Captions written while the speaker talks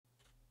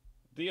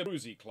The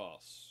Abruzzi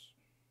Class.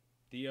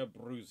 The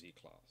Abruzzi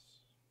Class.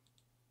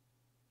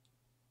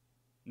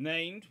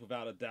 Named,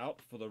 without a doubt,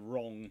 for the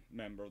wrong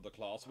member of the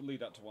class. We'll leave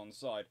that to one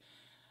side.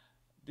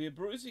 The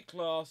Abruzzi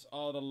Class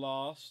are the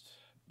last,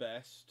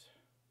 best,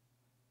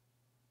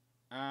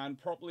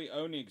 and probably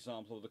only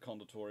example of the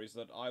Condottieris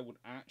that I would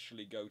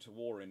actually go to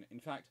war in.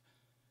 In fact,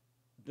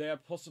 they're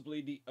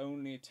possibly the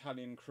only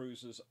Italian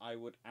cruisers I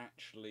would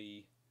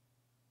actually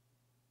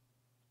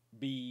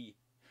be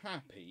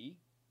happy,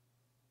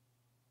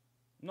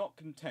 not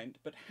content,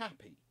 but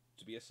happy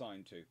to be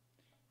assigned to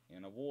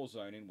in a war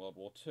zone in World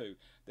War II.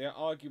 They are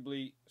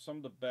arguably some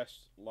of the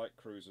best light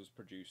cruisers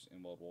produced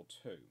in World War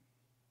II.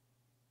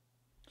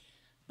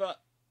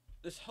 But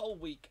this whole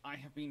week I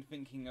have been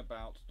thinking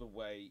about the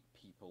way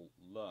people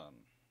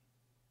learn.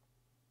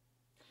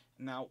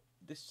 Now,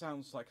 this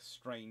sounds like a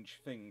strange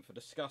thing for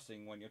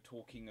discussing when you're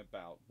talking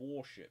about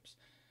warships,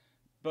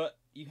 but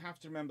you have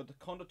to remember the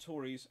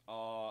Condottieri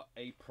are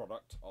a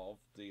product of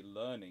the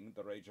learning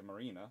the Regia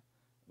Marina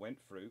went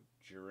through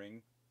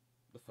during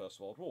the First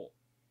World War.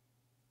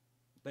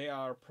 They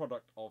are a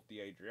product of the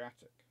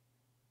Adriatic.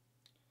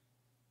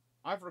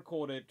 I've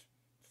recorded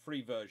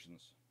 3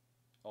 versions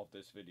of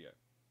this video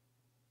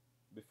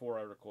before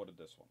I recorded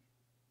this one.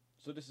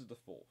 So this is the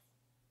 4th.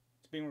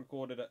 It's being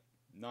recorded at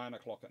 9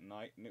 o'clock at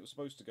night and it was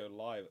supposed to go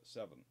live at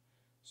 7.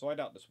 So I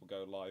doubt this will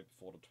go live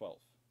before the 12th.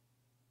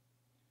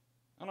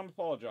 And I'm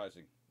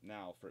apologising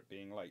now for it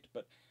being late,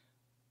 but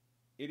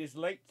it is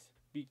late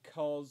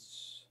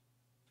because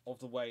of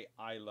the way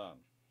I learn.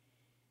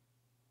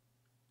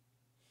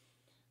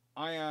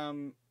 I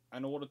am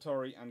an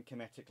auditory and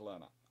kinetic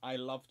learner. I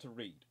love to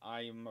read.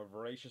 I am a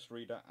voracious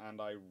reader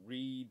and I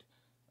read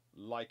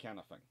like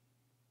anything.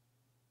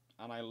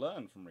 And I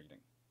learn from reading.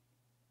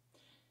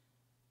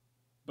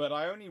 But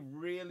I only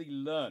really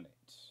learn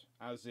it,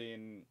 as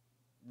in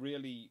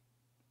really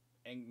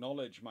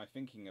acknowledge my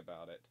thinking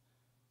about it,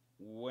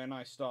 when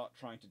I start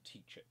trying to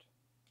teach it.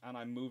 And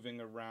I'm moving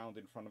around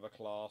in front of a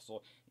class,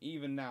 or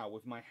even now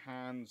with my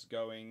hands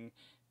going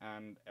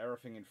and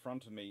everything in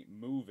front of me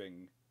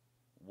moving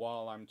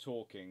while I'm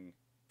talking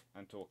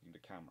and talking to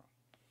camera.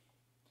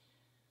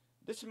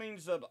 This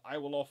means that I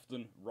will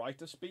often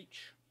write a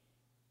speech,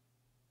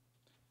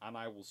 and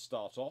I will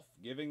start off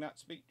giving that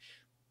speech,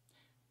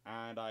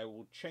 and I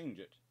will change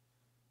it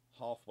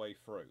halfway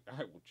through.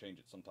 I will change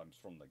it sometimes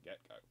from the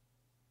get-go.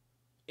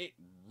 It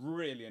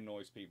really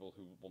annoys people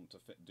who want to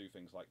do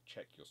things like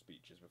check your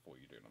speeches before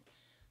you do them.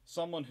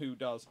 Someone who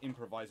does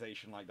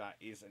improvisation like that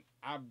is an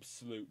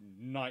absolute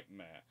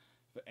nightmare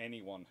for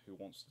anyone who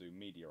wants to do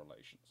media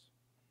relations.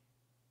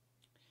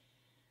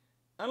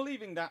 And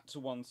leaving that to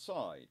one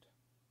side,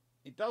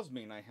 it does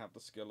mean I have the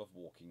skill of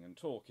walking and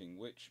talking,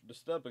 which,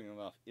 disturbing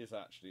enough, is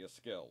actually a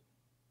skill.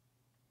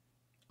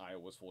 I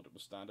always thought it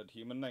was standard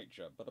human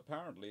nature, but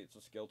apparently it's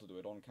a skill to do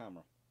it on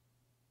camera.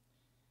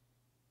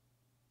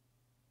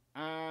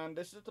 And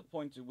this is the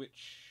point at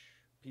which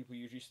people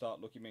usually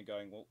start looking at me and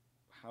going, well,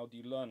 how do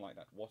you learn like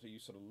that? What are you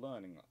sort of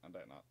learning in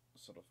that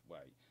sort of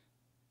way?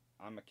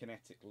 I'm a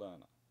kinetic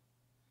learner.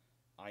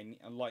 I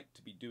like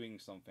to be doing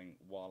something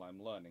while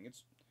I'm learning.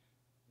 It's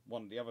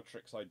one of the other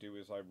tricks I do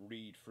is I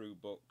read through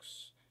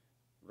books,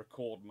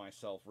 record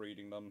myself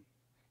reading them,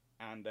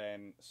 and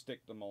then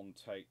stick them on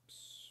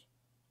tapes.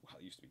 Well,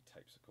 it used to be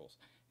tapes, of course,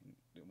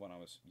 when I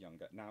was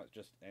younger. Now it's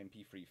just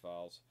MP3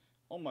 files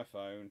on my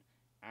phone,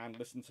 and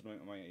listen to them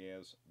in my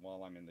ears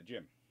while I'm in the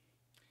gym.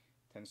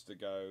 Tends to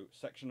go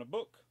section of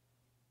book,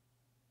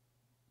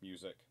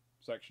 music,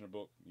 section of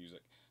book,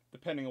 music,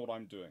 depending on what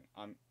I'm doing.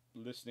 I'm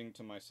listening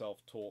to myself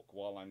talk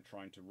while I'm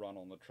trying to run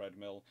on the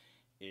treadmill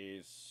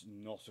is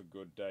not a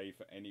good day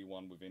for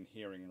anyone within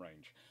hearing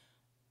range.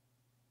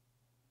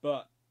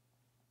 But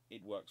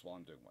it works while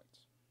I'm doing weights.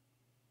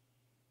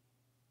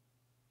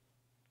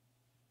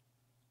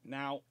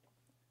 Now,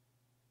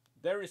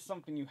 there is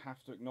something you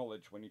have to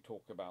acknowledge when you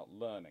talk about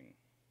learning.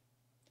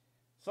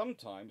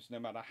 Sometimes, no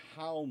matter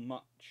how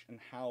much and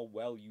how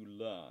well you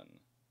learn,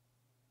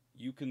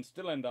 you can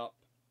still end up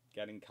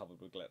getting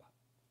covered with glitter.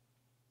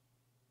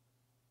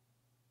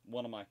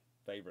 One of my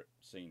favourite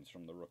scenes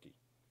from The Rookie.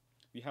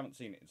 If you haven't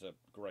seen it, it's a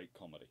great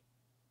comedy.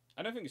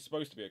 I don't think it's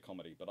supposed to be a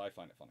comedy, but I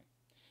find it funny.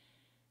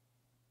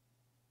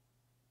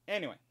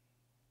 Anyway,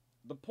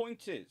 the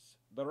point is,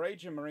 the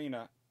Regia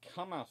Marina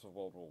come out of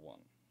World War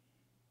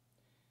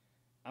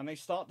I, and they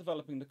start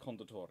developing the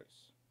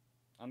Condottieris.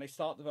 And they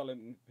start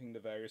developing the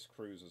various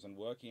cruisers and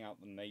working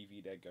out the navy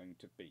they're going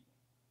to be.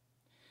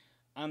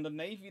 And the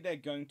navy they're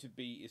going to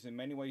be is in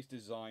many ways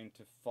designed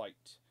to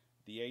fight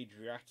the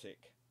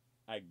Adriatic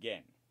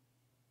again.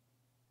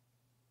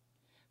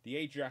 The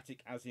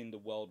Adriatic as in the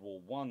World War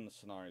I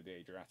scenario of the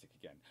Adriatic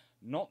again.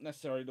 Not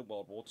necessarily the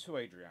World War II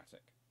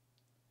Adriatic.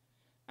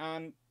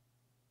 And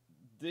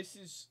this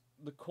is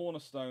the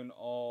cornerstone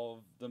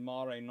of the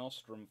Mare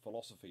Nostrum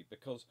philosophy,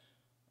 because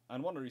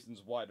and one of the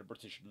reasons why the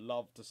British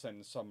loved to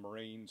send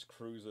submarines,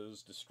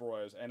 cruisers,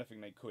 destroyers, anything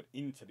they could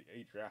into the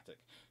Adriatic.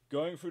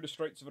 Going through the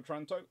Straits of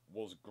Otranto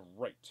was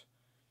great.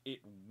 It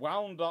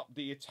wound up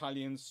the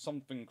Italians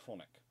something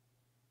chronic.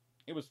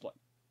 It was like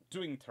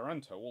doing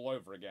Taranto all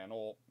over again,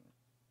 or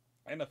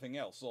anything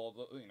else, or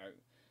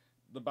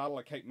the Battle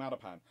of Cape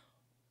Matapan.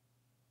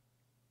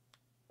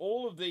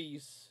 All of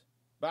these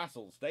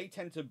battles, they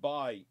tend to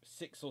buy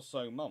 6 or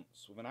so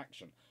months with an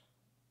action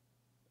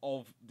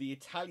of the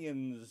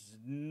Italians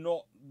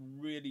not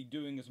really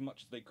doing as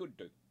much as they could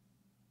do.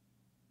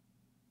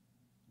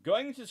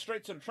 Going into the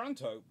Straits of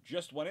Taranto,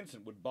 just one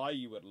incident would buy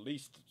you at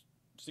least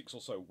 6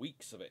 or so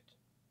weeks of it.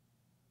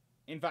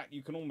 In fact,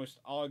 you can almost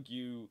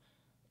argue,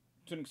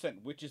 to an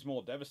extent, which is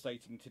more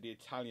devastating to the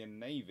Italian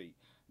Navy,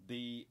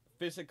 the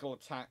physical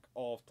attack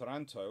of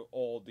Taranto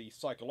or the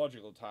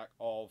psychological attack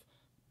of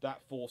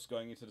that force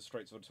going into the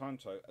Straits of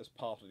Taranto as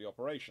part of the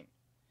operation,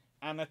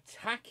 and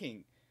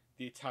attacking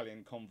the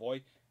Italian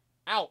convoy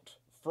out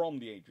from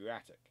the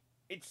Adriatic.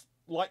 It's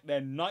like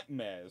their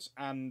nightmares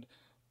and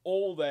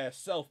all their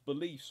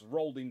self-beliefs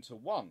rolled into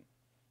one.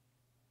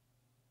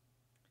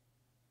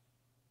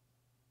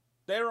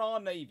 There are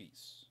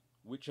navies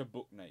which are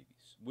book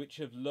navies, which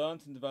have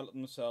learned and developed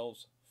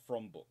themselves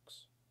from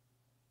books.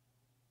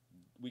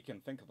 We can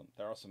think of them.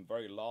 There are some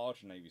very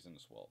large navies in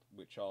this world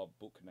which are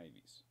book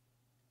navies.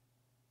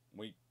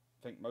 We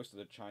think most of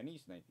the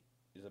Chinese Navy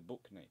is a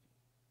book navy.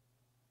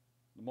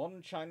 The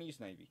modern Chinese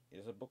Navy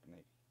is a book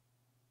navy.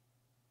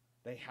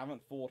 They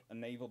haven't fought a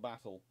naval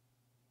battle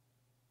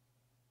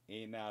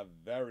in a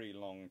very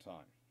long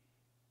time.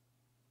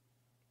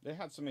 They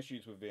had some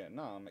issues with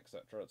Vietnam,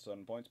 etc. at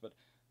certain points, but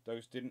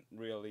those didn't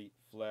really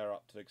flare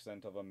up to the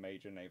extent of a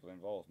major naval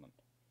involvement.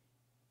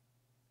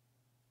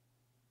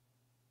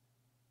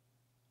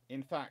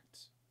 In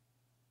fact,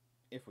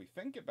 if we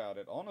think about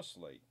it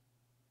honestly,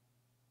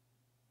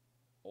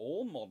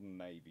 all modern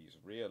navies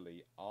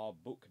really are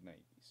book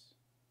navies.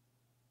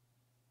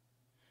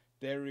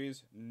 There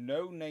is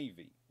no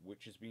navy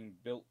which has been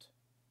built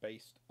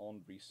based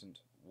on recent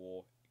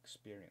war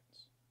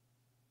experience.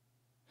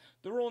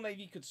 The Royal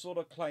Navy could sort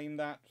of claim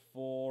that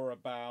for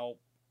about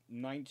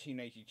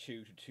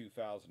 1982 to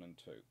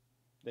 2002.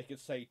 They could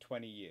say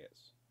 20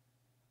 years.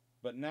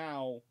 But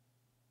now,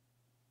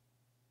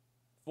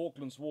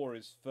 Falklands War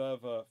is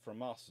further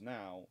from us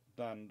now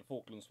than the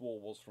Falklands War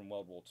was from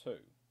World War II.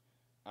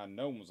 And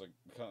no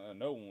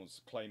one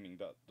was claiming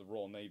that the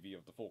Royal Navy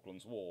of the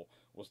Falklands War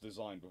was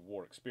designed with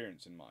war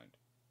experience in mind.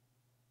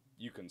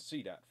 You can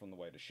see that from the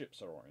way the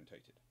ships are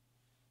orientated.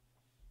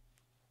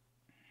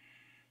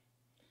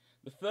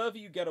 The further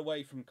you get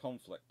away from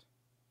conflict,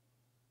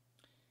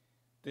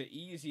 the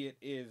easier it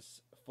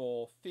is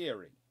for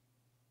theory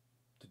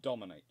to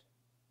dominate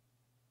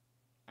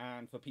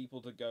and for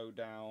people to go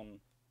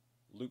down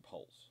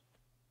loopholes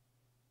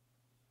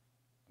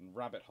and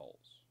rabbit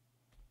holes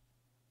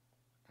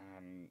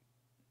and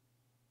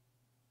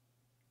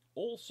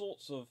all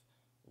sorts of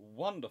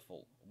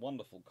wonderful,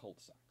 wonderful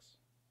cul-de-sacs.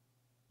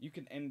 You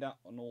can end up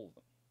on all of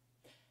them.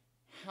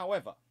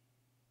 However,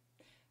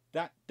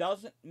 that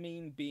doesn't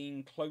mean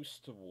being close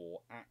to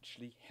war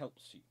actually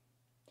helps you,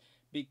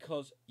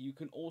 because you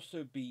can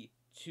also be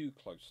too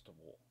close to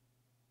war.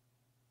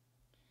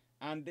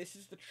 And this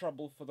is the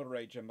trouble for the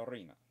Regia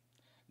Marina.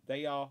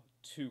 They are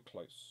too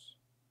close.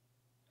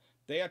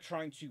 They are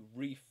trying to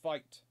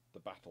refight the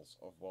battles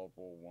of World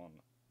War I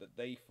that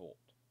they fought,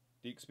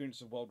 the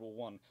experience of World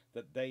War I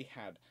that they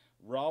had,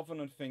 rather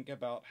than think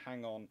about,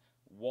 hang on,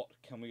 what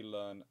can we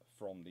learn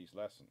from these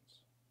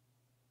lessons?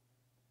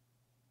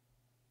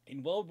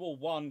 In World War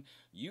I,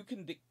 you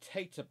can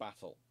dictate a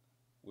battle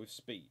with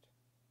speed.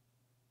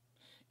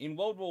 In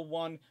World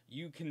War I,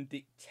 you can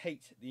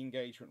dictate the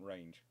engagement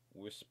range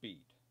with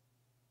speed.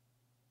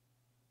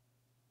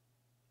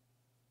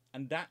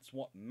 And that's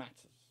what matters.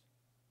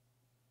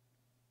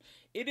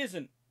 It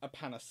isn't a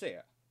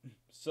panacea,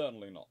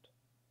 certainly not.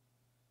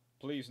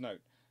 Please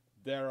note,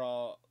 there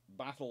are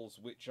battles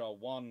which are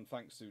won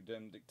thanks to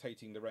them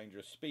dictating the range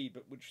of speed,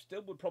 but which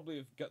still would probably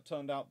have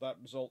turned out that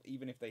result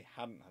even if they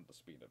hadn't had the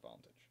speed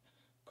advantage.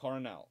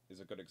 Coronel is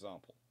a good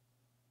example.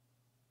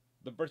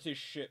 The British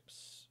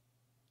ships,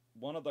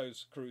 one of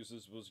those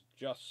cruisers was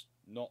just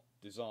not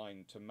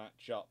designed to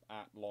match up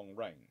at long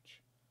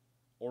range,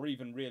 or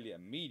even really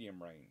at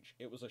medium range.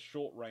 It was a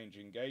short-range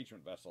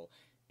engagement vessel.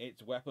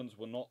 Its weapons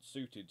were not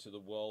suited to the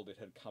world it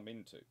had come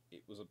into.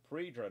 It was a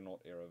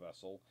pre-Dreadnought era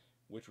vessel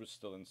which was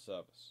still in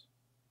service.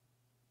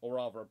 Or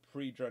rather, a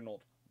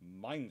pre-Dreadnought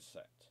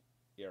mindset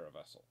era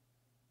vessel.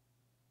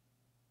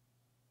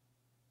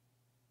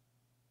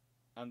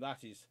 And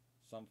that is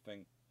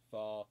something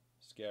far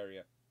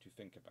scarier to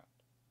think about.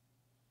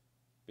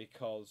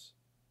 Because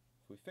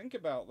if we think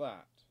about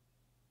that,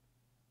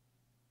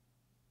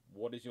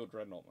 what is your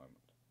Dreadnought moment?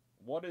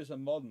 What is a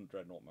modern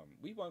Dreadnought moment?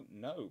 We won't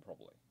know,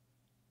 probably.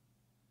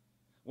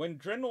 When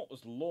Dreadnought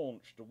was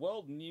launched, the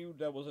world knew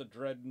there was a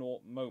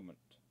Dreadnought moment.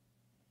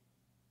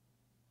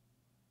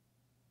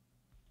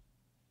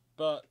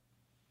 But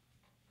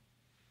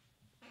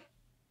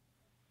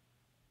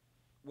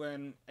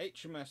when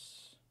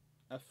HMS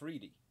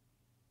Afridi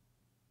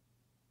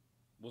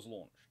was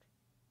launched,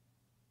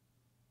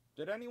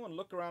 did anyone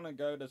look around and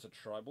go, there's a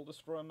tribal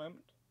destroyer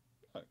moment?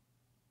 No.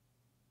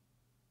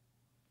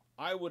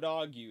 I would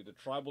argue the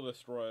tribal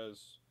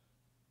destroyers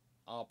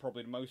are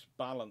probably the most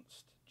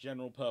balanced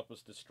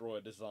general-purpose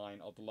destroyer design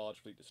of the large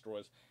fleet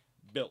destroyers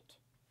built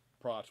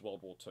prior to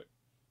World War II.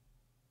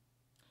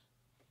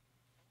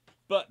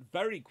 But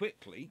very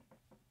quickly,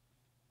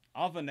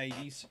 other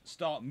navies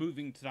start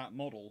moving to that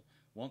model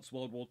once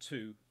World War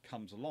II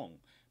comes along.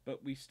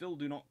 But we still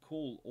do not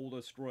call all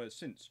destroyers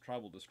since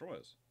travel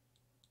destroyers.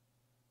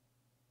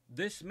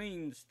 This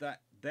means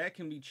that there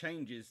can be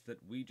changes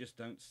that we just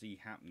don't see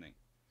happening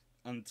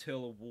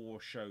until a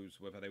war shows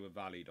whether they were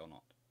valid or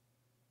not.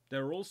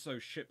 There are also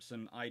ships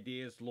and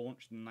ideas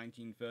launched in the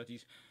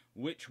 1930s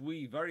which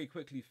we very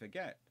quickly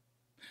forget.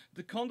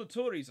 The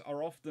Condottieris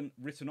are often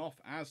written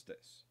off as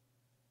this.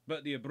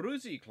 But the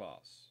Abruzzi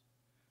Class,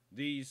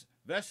 these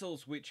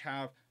vessels which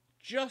have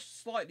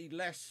just slightly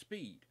less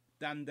speed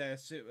than their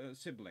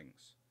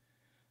siblings,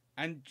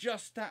 and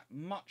just that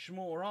much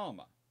more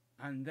armour,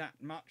 and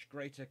that much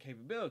greater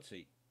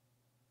capability,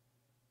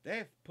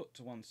 they're put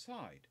to one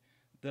side.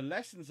 The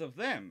lessons of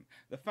them,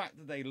 the fact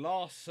that they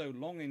last so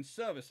long in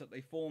service that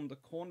they form the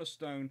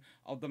cornerstone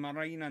of the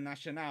Marina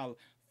Nationale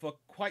for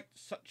quite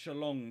such a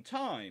long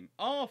time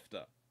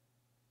after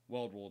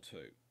World War II,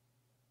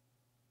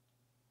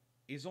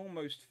 is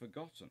almost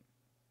forgotten.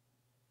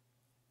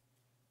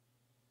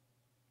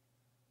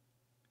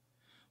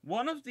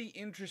 One of the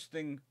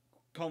interesting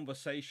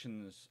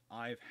conversations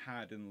I've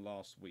had in the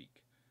last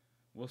week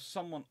was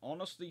someone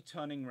honestly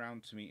turning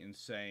around to me and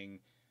saying,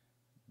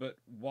 but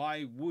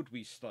why would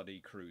we study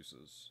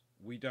cruisers?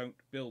 We don't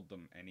build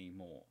them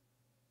anymore.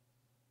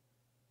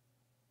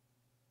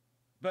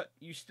 But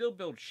you still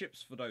build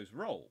ships for those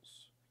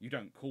roles. You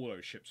don't call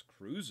those ships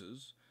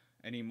cruisers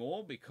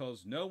anymore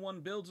because no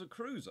one builds a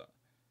cruiser.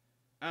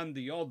 And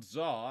the odds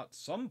are, at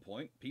some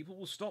point, people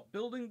will stop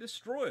building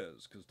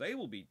destroyers because they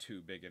will be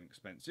too big and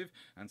expensive,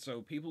 and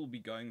so people will be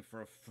going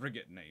for a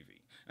frigate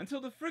navy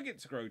until the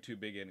frigates grow too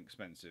big and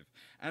expensive,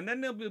 and then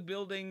they'll be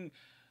building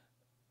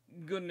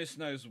goodness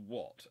knows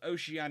what,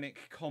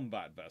 oceanic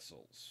combat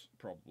vessels,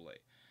 probably.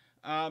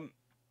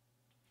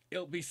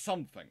 It'll be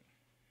something.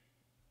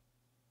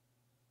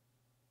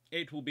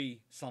 It will be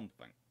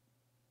something.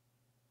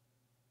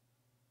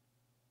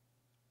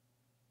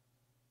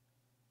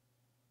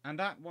 And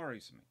that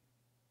worries me,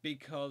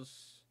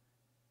 because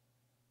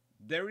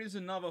there is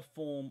another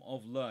form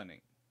of learning.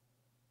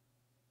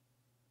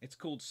 It's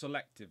called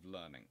selective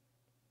learning.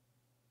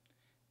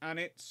 And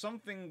it's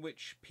something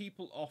which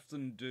people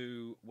often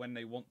do when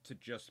they want to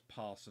just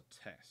pass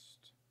a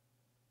test.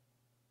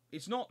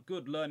 It's not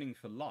good learning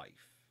for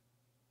life.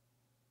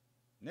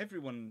 And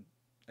everyone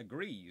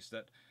agrees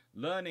that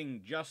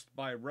learning just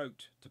by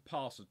rote to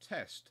pass a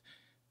test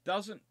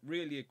doesn't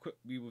really equip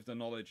you with the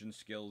knowledge and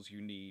skills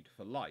you need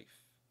for life.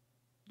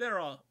 There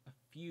are a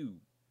few,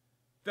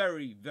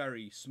 very,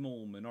 very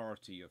small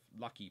minority of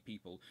lucky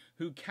people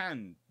who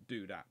can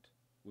do that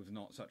with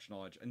not such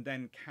knowledge and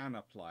then can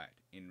apply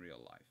it in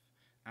real life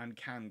and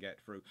can get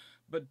through.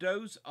 But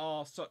those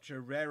are such a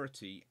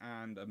rarity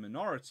and a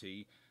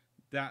minority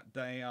that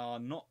they are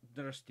not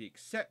just the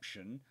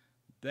exception,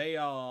 they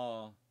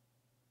are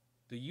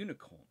the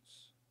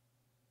unicorns.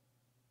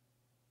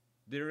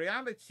 The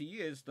reality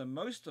is that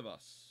most of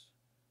us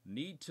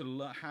need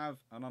to have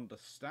an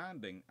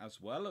understanding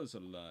as well as a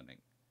learning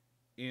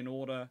in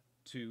order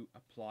to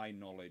apply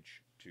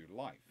knowledge to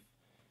life,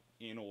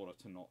 in order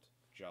to not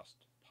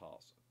just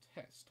pass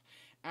a test.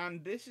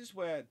 And this is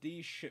where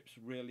these ships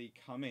really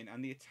come in,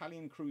 and the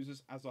Italian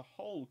cruisers as a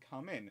whole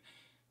come in.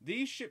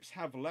 These ships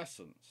have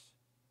lessons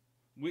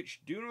which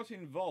do not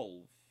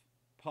involve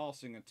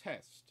passing a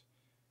test,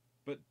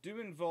 but do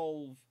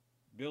involve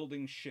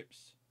building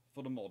ships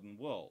for the modern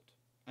world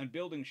and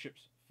building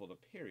ships for the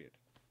period.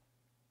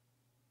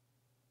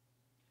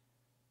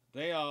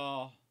 They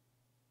are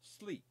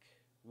sleek,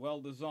 well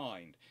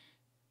designed.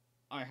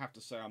 I have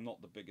to say I'm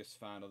not the biggest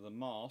fan of the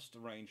mast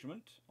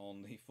arrangement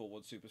on the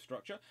forward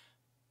superstructure,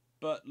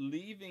 but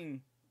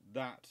leaving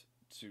that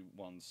to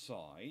one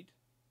side,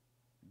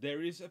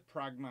 there is a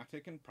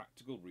pragmatic and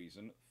practical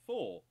reason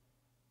for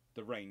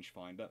the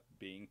rangefinder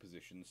being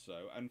positioned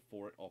so and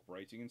for it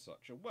operating in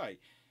such a way.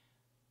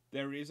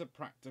 There is a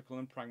practical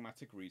and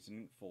pragmatic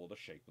reason for the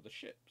shape of the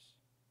ships.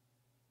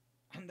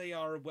 And they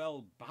are a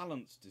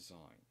well-balanced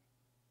design.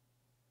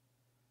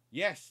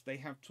 Yes, they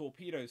have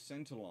torpedo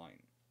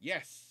centerline.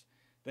 Yes,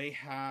 they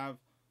have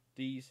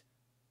these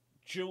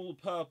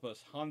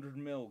dual-purpose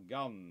 100mm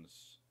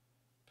guns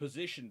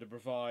positioned to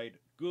provide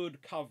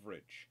good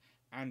coverage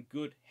and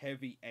good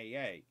heavy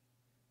AA.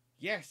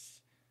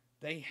 Yes,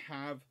 they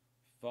have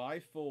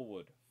 5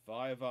 forward,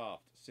 5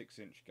 aft,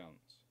 6-inch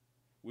guns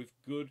with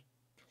good,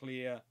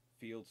 clear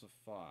fields of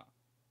fire.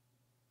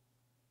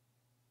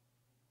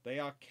 They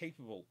are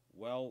capable,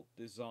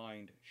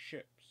 well-designed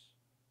ships.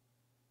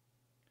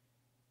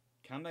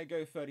 Can they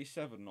go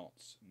 37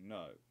 knots?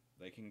 No.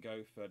 They can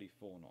go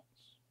 34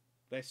 knots.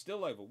 They're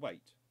still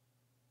overweight.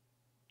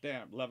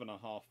 They're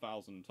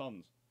 11,500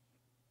 tons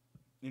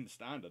in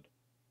standard.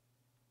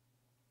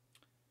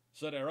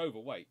 So they're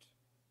overweight.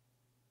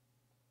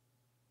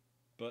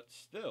 But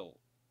still,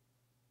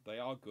 they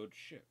are good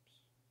ships.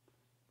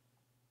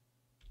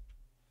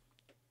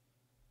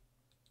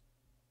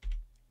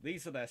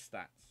 These are their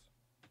stats.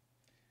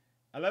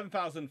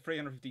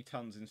 11,350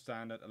 tons in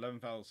standard,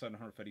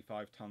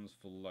 11,735 tons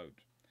full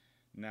load.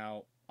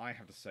 Now, I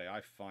have to say,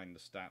 I find the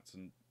stats,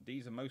 and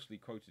these are mostly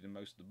quoted in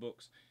most of the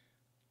books,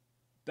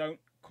 don't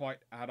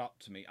quite add up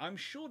to me. I'm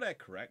sure they're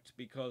correct,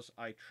 because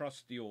I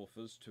trust the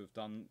authors to have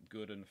done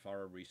good and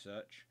thorough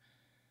research.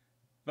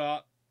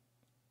 But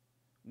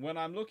when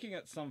I'm looking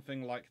at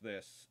something like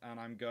this, and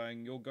I'm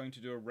going, you're going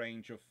to do a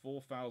range of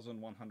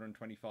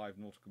 4,125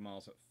 nautical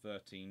miles at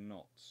 13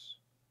 knots.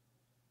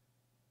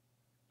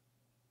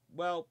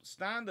 Well,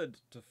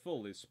 standard to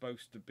full is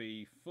supposed to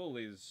be, full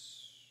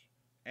is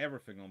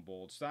everything on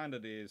board.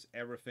 Standard is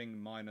everything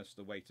minus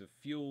the weight of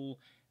fuel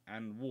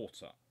and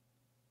water.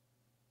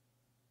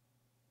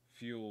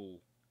 Fuel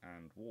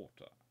and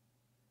water.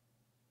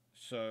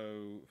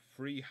 So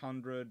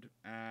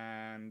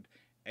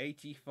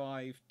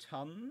 385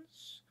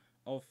 tons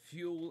of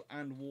fuel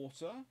and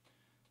water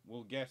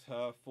will get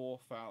her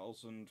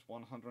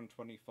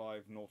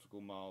 4,125 nautical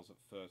miles at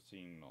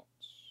 13 knots.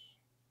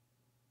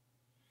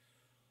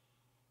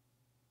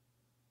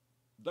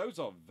 Those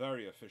are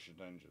very efficient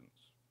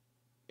engines.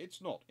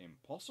 It's not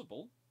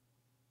impossible.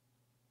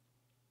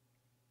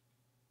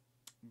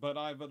 But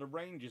either the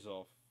range is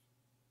off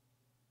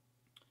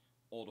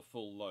or the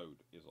full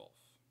load is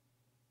off.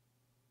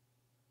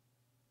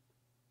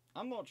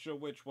 I'm not sure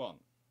which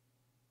one.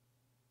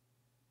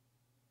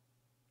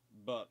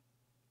 But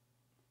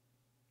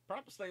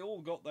perhaps they all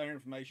got their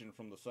information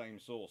from the same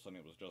source and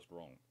it was just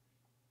wrong.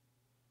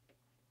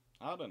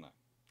 I don't know.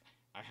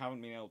 I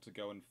haven't been able to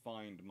go and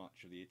find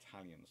much of the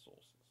Italian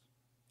sources.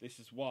 This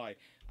is why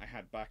I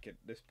had back at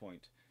this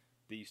point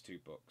these two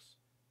books.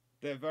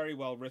 They're very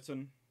well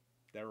written.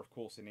 They're of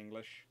course in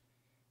English.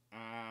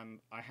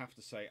 And I have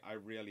to say I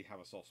really have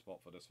a soft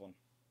spot for this one.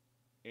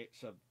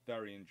 It's a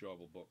very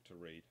enjoyable book to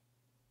read.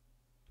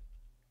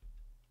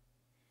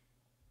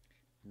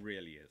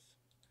 Really is.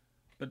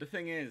 But the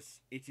thing is,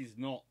 it is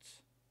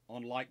not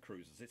on light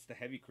cruisers. It's the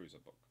heavy cruiser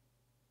book.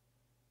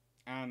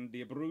 And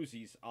the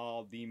Abruzzis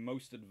are the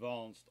most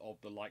advanced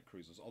of the light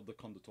cruisers, of the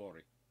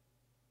Condottieri.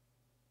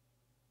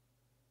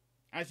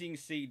 As you can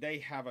see, they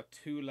have a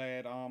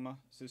two-layered armour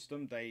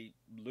system. They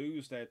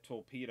lose their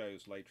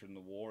torpedoes later in the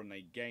war, and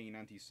they gain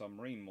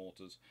anti-submarine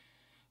mortars.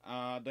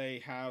 They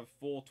have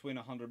 4 twin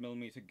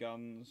 100mm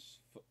guns,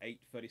 8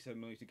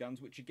 37mm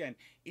guns, which again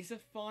is a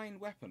fine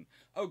weapon.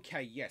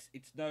 Okay, yes,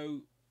 it's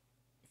no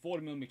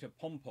 40mm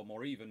pom-pom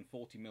or even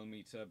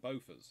 40mm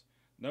Bofors.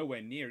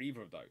 Nowhere near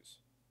either of those.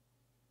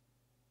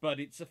 But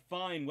it's a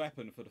fine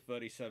weapon for the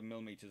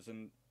 37mm,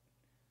 and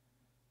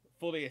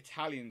for the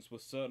Italians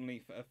was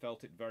certainly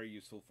felt it very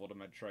useful for the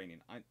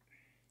Mediterranean.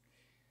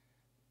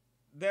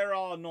 There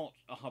are not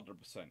 100%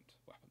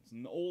 weapons,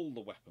 and all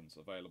the weapons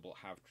available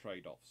have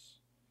trade-offs.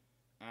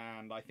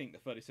 And I think the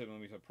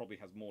 37mm probably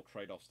has more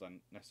trade-offs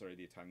than necessarily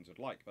the Italians would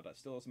like, but that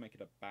still doesn't make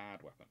it a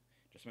bad weapon.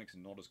 It just makes it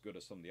not as good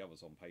as some of the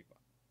others on paper.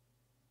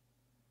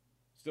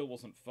 Still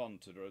wasn't fun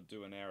to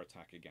do an air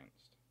attack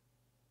against.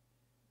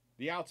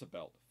 The outer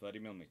belt,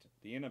 30mm.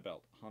 The inner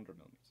belt,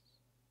 100mm.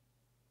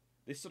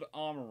 This sort of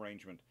armour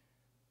arrangement,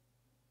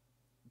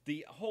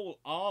 the whole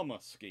armour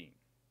scheme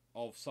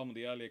of some of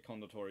the earlier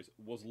Condottieri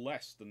was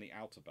less than the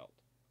outer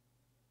belt.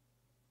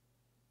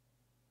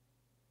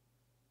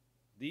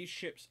 These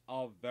ships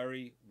are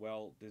very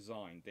well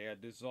designed. They are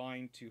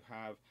designed to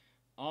have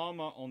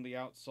armour on the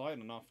outside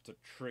enough to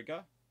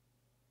trigger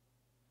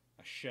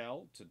a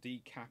shell, to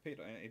decap it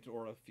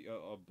or a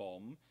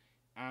bomb,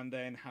 and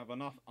then have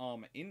enough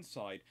armour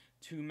inside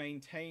to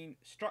maintain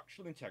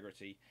structural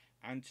integrity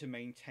and to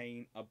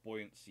maintain a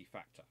buoyancy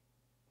factor,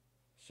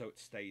 so it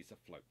stays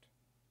afloat.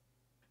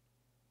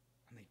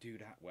 And they do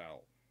that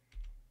well.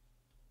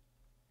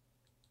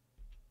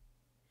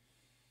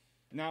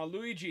 Now,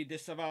 Luigi di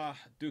Savà,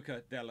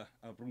 Duca della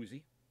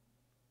Abruzzi,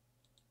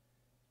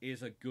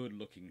 is a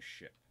good-looking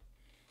ship.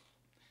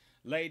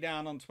 Laid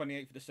down on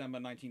 28th December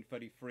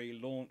 1933,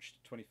 launched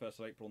 21st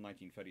of April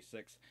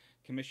 1936,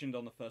 commissioned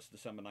on the 1st of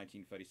December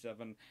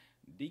 1937,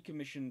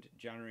 decommissioned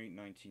January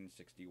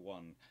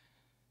 1961.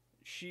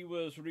 She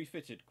was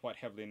refitted quite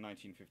heavily in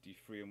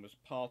 1953 and was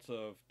part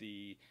of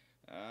the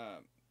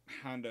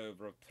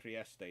handover of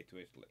Trieste to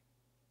Italy.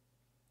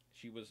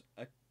 She was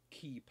a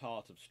key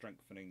part of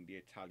strengthening the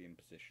Italian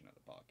position at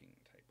the bargaining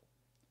table.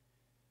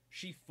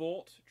 She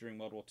fought during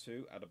World War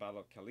II at the Battle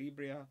of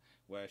Calabria,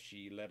 where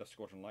she led a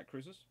squadron of light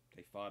cruisers.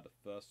 They fired the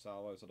first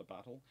salvos of the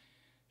battle.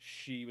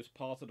 She was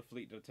part of the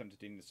fleet that attempted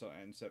to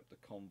intercept the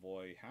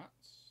convoy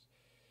hats.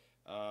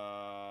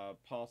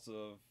 Part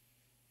of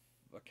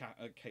a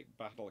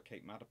battle at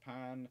Cape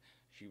Matapan.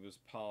 She was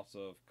part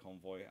of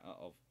convoy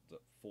of the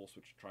force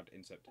which tried to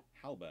intercept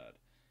Halberd.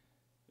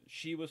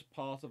 She was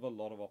part of a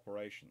lot of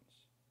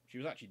operations. She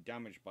was actually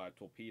damaged by a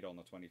torpedo on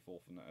the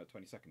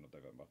 22nd of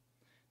November,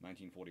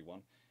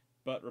 1941,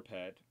 but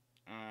repaired,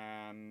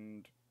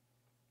 and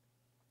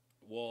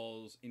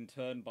was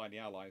interned by the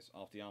Allies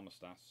after the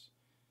armistice,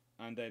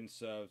 and then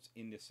served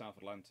in the South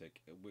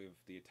Atlantic with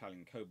the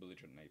Italian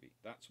co-belligerent navy.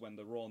 That's when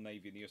the Royal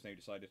Navy and the US Navy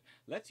decided,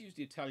 let's use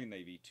the Italian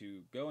Navy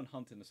to go and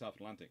hunt in the South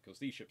Atlantic, because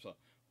these ships are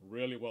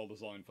really well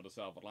designed for the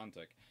South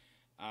Atlantic.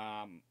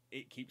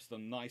 It keeps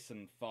them nice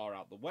and far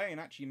out the way, and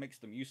actually makes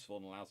them useful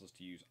and allows us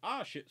to use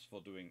our ships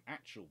for doing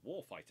actual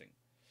war fighting.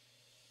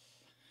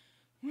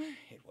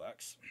 It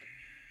works.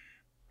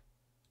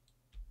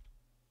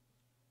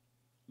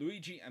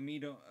 Luigi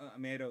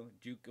Amedeo,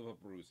 Duke of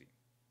Abruzzi.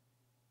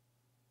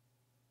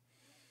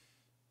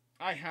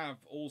 I have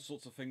all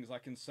sorts of things I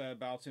can say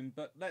about him,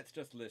 but let's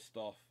just list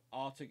off.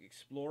 Arctic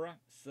explorer,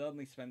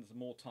 certainly spends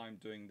more time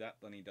doing that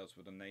than he does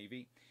with the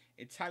Navy.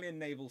 Italian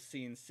naval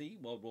C&C,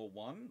 World War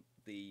I.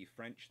 The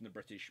French and the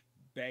British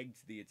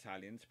begged the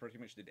Italians, pretty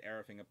much did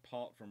everything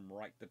apart from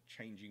write the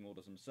changing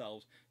orders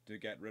themselves to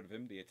get rid of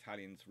him. The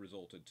Italians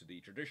resorted to the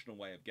traditional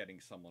way of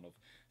getting someone of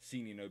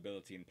senior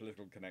nobility and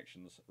political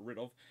connections rid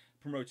of,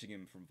 promoting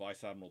him from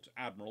vice admiral to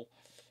admiral,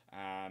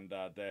 and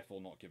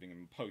therefore not giving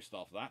him a post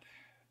after that.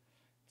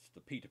 It's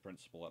the Peter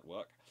principle at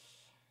work.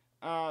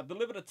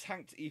 Delivered a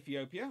tank to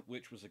Ethiopia,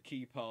 which was a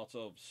key part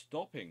of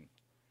stopping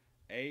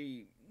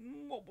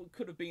what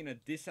could have been a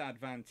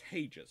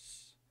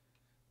disadvantageous,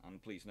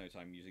 and please note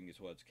I'm using these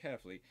words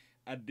carefully,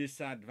 a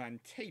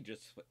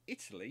disadvantageous for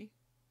Italy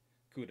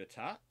coup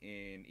d'etat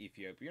in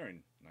Ethiopia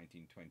in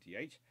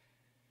 1928,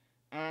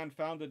 and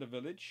founded a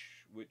village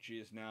which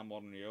is now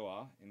modern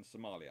Yoa in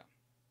Somalia.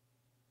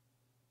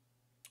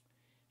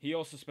 He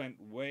also spent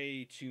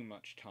way too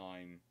much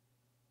time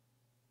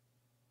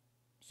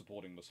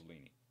supporting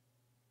Mussolini.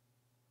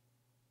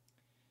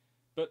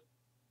 But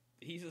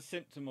he's a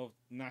symptom of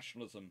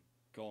nationalism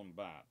gone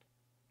bad,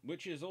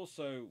 which is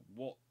also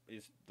what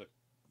is the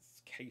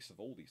case of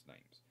all these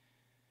names.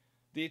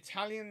 The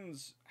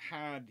Italians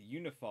had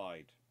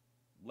unified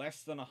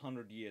less than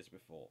 100 years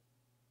before.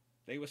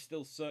 They were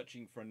still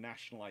searching for a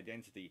national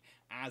identity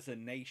as a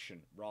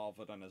nation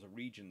rather than as a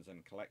regions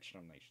and collection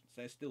of nations.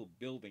 They're still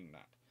building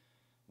that.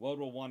 World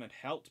War I had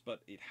helped,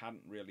 but it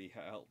hadn't really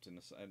helped in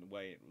the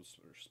way it was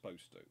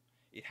supposed to.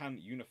 It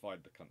hadn't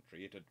unified the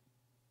country. It had,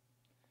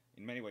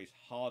 in many ways,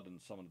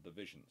 hardened some of the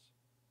divisions.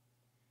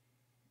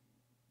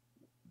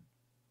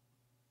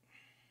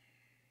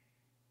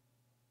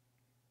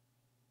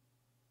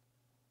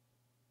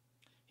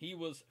 He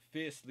was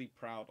fiercely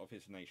proud of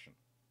his nation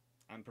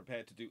and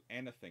prepared to do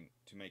anything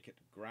to make it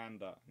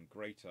grander and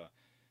greater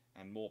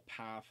and more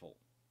powerful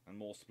and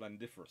more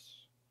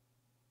splendiferous.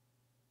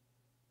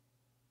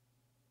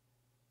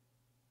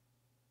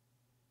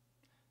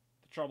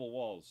 The trouble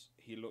was,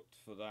 he looked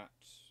for that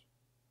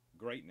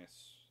greatness,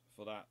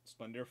 for that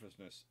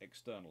splendiferousness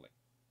externally.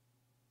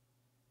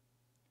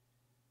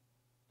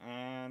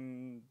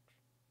 And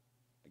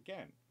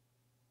again,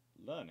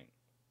 learning.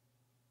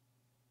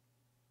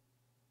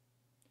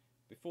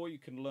 Before you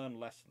can learn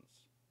lessons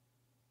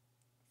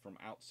from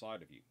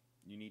outside of you,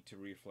 you need to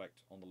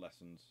reflect on the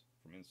lessons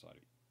from inside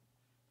of you.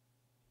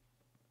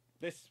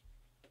 This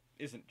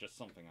isn't just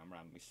something I'm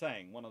randomly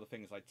saying. One of the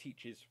things I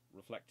teach is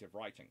reflective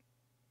writing.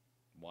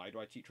 Why do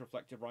I teach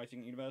reflective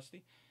writing at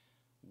university?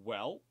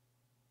 Well,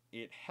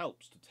 it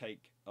helps to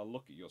take a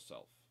look at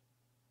yourself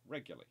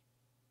regularly.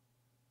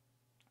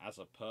 As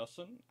a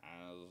person,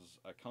 as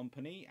a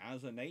company,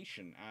 as a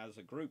nation, as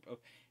a group of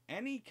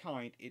any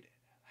kind, it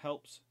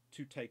helps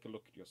to take a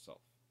look at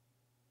yourself.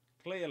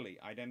 Clearly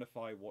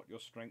identify what your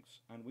strengths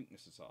and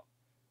weaknesses are.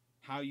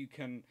 How you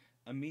can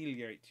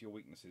ameliorate your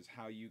weaknesses.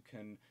 How you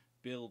can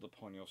build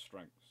upon your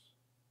strengths.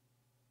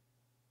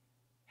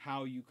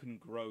 How you can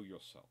grow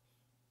yourself.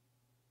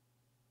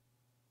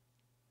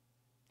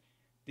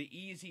 The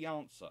easy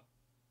answer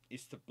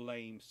is to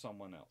blame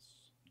someone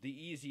else. The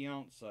easy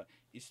answer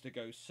is to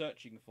go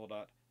searching for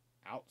that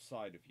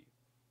outside of you.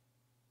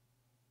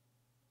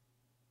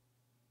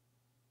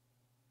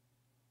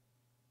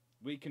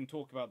 We can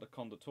talk about the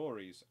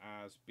Condottieris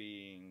as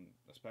being,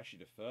 especially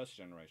the first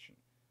generation,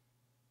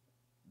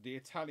 the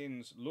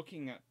Italians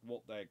looking at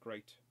what their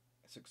great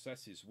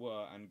successes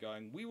were and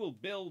going, we will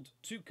build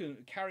to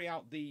carry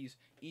out these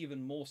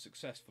even more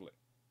successfully.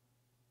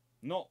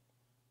 Not,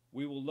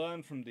 we will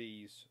learn from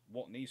these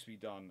what needs to be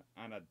done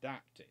and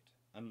adapt it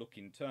and look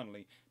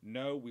internally.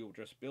 No, we will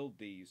just build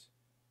these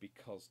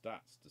because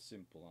that's the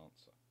simple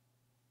answer.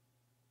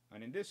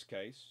 And in this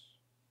case,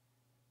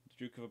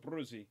 the Duke of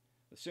Abruzzi,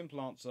 the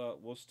simple answer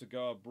was to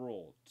go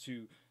abroad,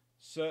 to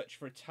search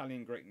for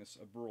Italian greatness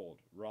abroad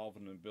rather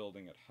than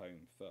building at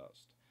home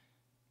first.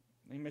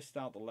 They missed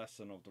out the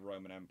lesson of the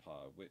Roman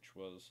Empire, which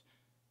was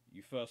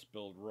you first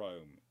build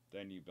Rome,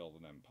 then you build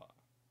an empire,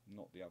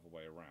 not the other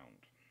way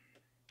around.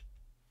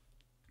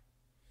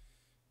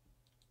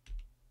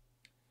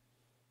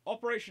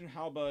 Operation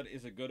Halberd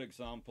is a good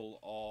example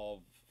of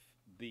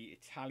the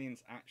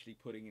Italians actually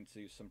putting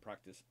into some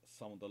practice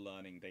some of the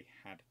learning they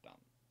had done.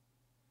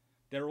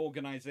 Their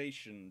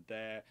organization,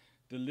 their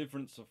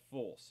deliverance of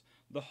force.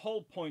 The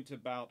whole point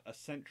about a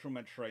central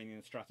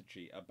Mediterranean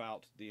strategy,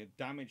 about the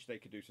damage they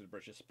could do to the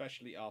British,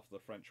 especially after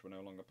the French were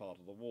no longer part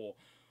of the war,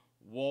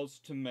 was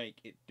to make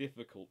it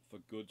difficult for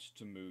goods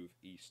to move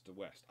east to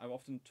west. I've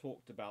often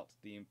talked about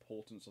the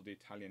importance of the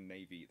Italian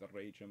Navy, the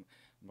Regia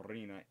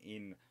Marina,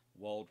 in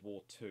World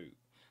War II.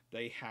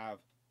 They have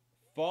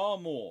far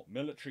more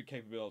military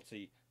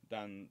capability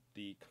than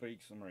the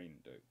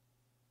Kriegsmarine do.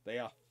 They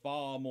are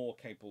far more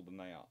capable than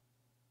they are,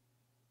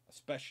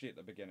 especially at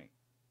the beginning.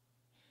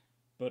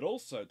 But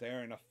also, they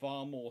are in a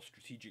far more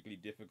strategically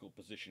difficult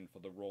position for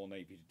the Royal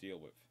Navy to deal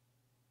with.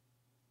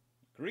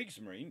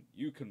 Kriegsmarine,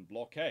 you can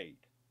blockade.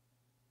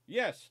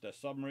 Yes, their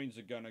submarines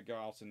are going to go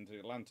out into the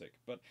Atlantic,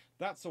 but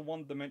that's a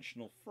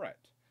one-dimensional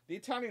threat. The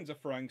Italians are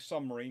throwing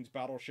submarines,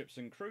 battleships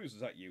and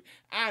cruisers at you,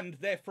 and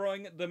they're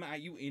throwing them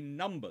at you in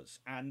numbers,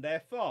 and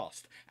they're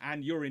fast,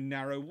 and you're in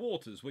narrow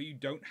waters where you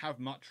don't have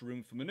much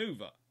room for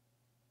manoeuvre.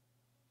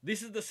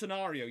 This is the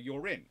scenario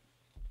you're in.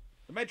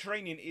 The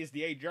Mediterranean is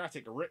the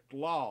Adriatic writ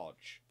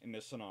large in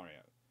this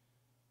scenario.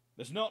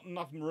 There's not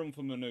enough room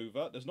for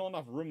manoeuvre, there's not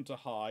enough room to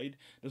hide,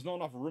 there's not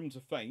enough room to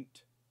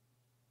feint.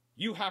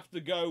 You have to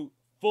go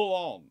full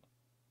on.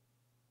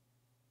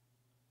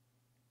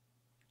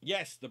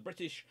 Yes, the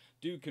British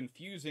do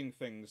confusing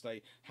things.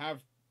 They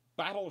have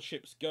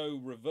battleships go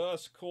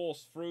reverse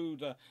course through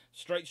the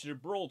Straits of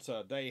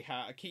Gibraltar. They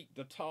keep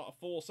the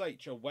Force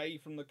H away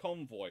from the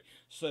convoy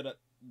so that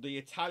the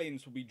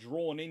Italians will be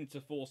drawn into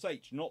Force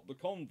H, not the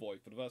convoy,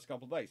 for the first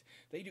couple of days.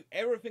 They do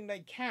everything they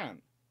can.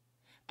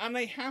 And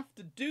they have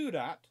to do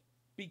that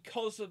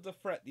because of the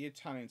threat the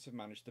Italians have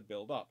managed to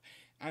build up.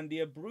 And the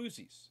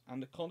Abruzzis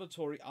and the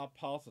Condottieri are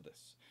part of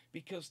this,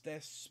 because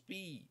their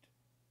speed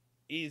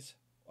is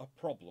a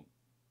problem.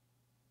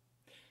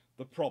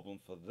 The problem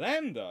for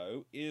them,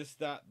 though, is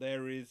that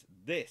there is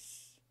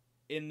this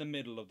in the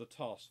middle of the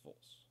task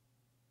force.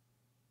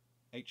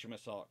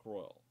 HMS Ark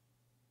Royal.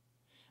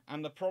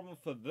 And the problem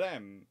for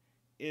them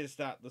is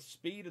that the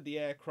speed of the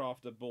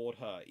aircraft aboard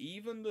her,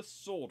 even the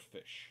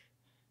Swordfish,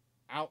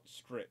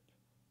 outstrip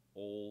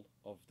all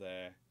of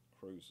their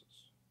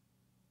cruisers.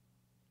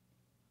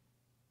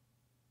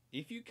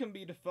 If you can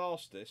be the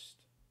fastest,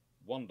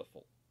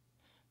 wonderful.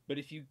 But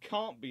if you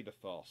can't be the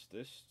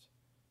fastest,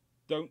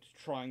 don't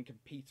try and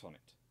compete on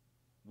it.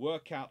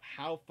 Work out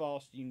how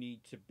fast you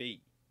need to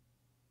be.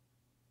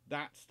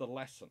 That's the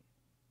lesson.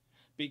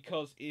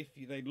 Because if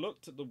they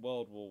looked at the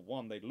World War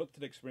I, they looked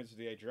at the experience of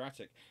the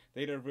Adriatic,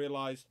 they'd have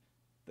realised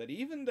that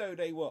even though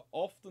they were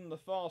often the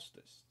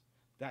fastest,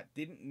 that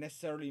didn't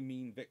necessarily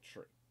mean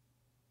victory.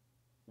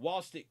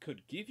 Whilst it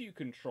could give you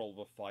control of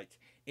a fight,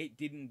 it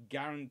didn't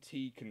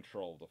guarantee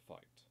control of the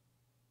fight.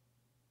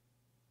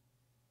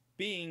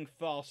 Being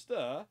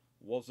faster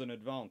was an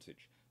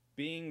advantage.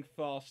 Being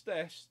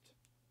fastest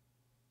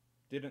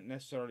didn't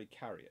necessarily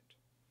carry it.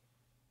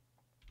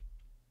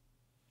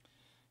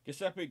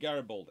 Giuseppe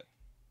Garibaldi.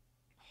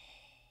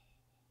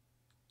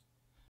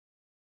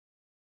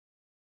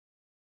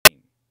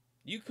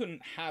 You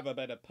couldn't have a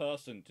better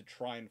person to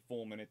try and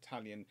form an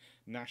Italian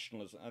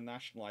national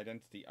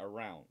identity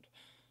around.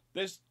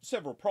 There's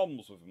several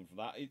problems with him for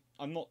that.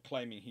 I'm not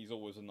claiming he's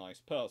always a nice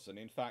person.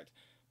 In fact,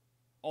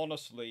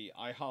 honestly,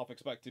 I half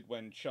expected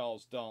when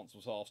Charles Dance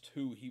was asked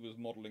who he was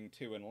modelling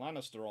Tywin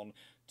Lannister on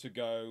to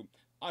go,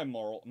 I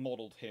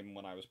modelled him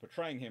when I was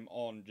portraying him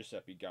on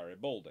Giuseppe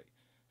Garibaldi,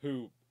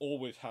 who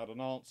always had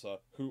an answer,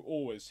 who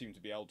always seemed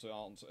to be able to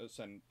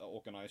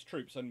organise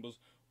troops, and was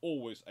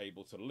always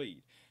able to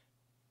lead.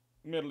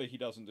 Admittedly, he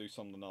doesn't do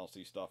some of the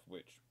nasty stuff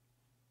which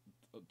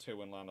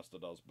Tywin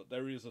Lannister does, but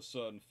there is a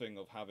certain thing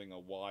of having a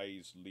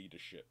wise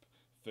leadership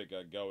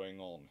figure going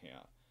on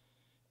here.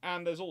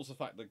 And there's also the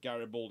fact that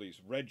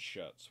Garibaldi's red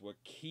shirts were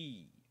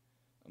key.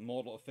 A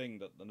model thing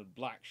that the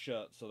black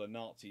shirts of the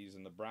Nazis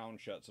and the brown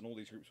shirts and all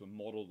these groups were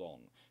modelled on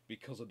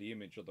because of the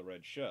image of the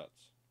red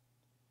shirts.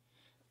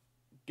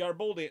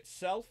 Garibaldi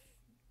itself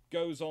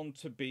goes on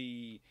to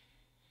be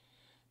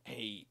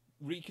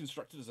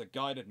reconstructed as a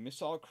guided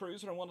missile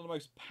cruiser and one of the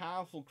most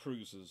powerful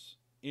cruisers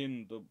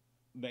in the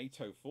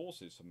NATO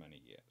forces for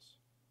many years.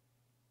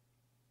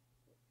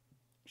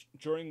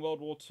 During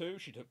World War II,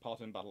 she took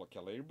part in the Battle of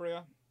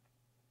Calabria.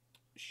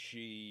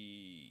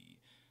 She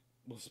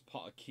was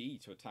key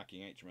to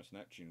attacking HMS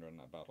Neptune during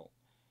that battle.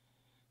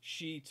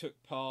 She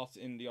took part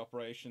in the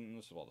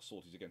operations, the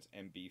sorties against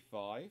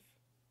MB5,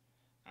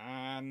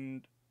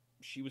 and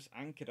she was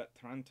anchored at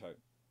Taranto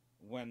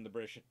when the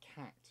British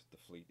attacked the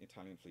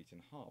Italian fleet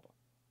in harbour.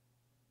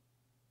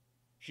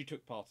 She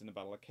took part in the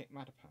Battle of Cape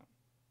Matapan.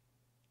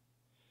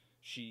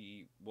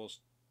 She was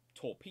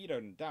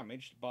torpedoed and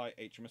damaged by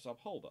HMS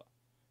Upholder.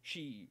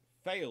 She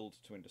failed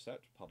to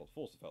intercept, part of the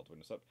force failed to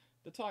intercept,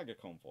 the Tiger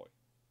convoy.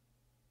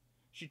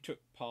 She took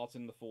part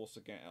in the force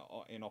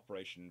in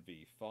Operation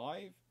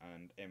V5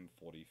 and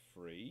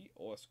M43,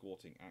 or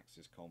escorting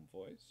Axis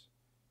convoys.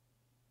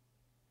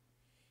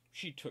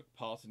 She took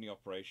part in the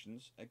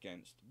operations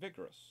against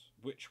Vigorous,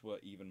 which were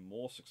even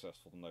more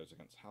successful than those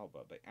against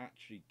Halberd. They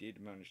actually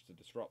did manage to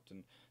disrupt,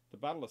 and the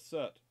Battle of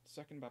Sirte, the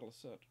Second Battle of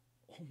Sirte,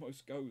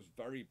 almost goes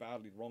very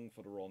badly wrong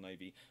for the Royal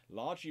Navy,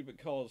 largely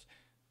because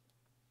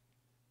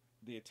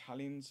the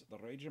Italians, the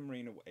Regia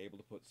Marina, were able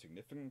to put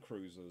significant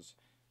cruisers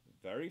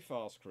very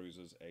fast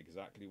cruisers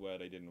exactly where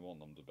they didn't want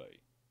them to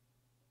be.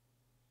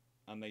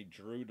 And they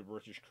drew the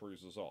British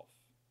cruisers off.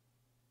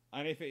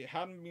 And if it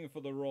hadn't been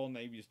for the Royal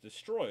Navy's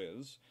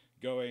destroyers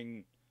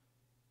going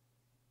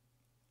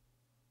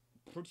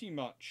pretty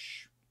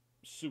much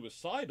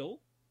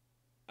suicidal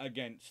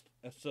against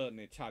a certain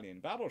Italian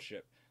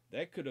battleship,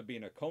 there could have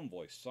been a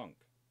convoy sunk.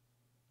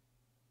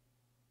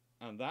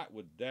 And that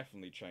would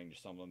definitely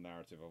change some of the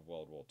narrative of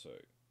World War II.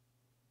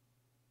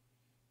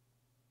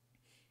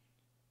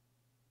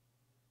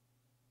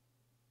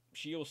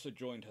 She also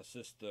joined her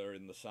sister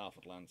in the South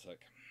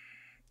Atlantic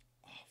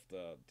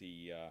after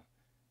the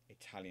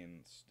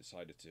Italians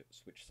decided to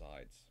switch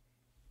sides.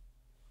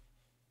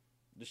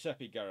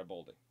 Giuseppe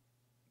Garibaldi.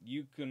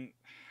 You can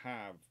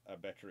have a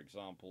better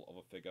example of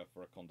a figure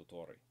for a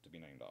Condottieri to be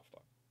named after.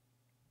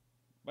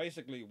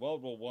 Basically,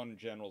 World War I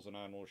generals and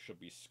admirals should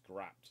be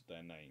scrapped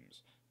their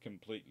names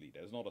completely.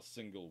 There's not a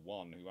single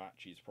one who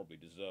actually is probably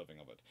deserving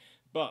of it.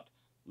 But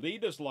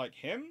leaders like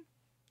him,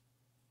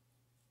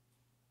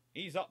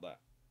 he's up there.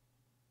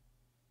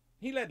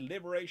 He led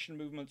liberation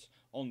movements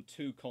on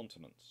 2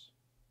 continents.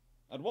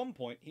 At one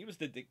point, he was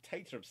the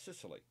dictator of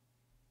Sicily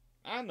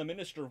and the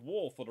Minister of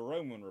War for the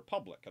Roman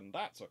Republic, and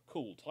that's a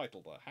cool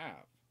title to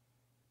have.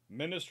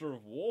 Minister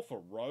of War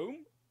for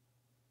Rome?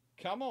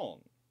 Come on.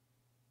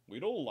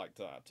 We'd all like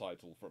that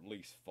title for at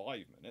least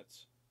 5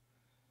 minutes.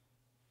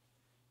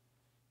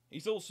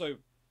 He's also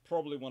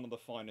probably one of the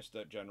finest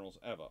generals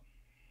ever.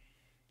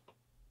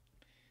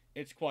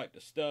 It's quite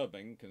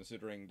disturbing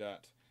considering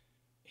that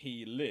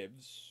he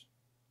lives...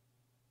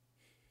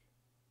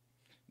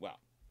 Well,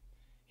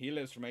 he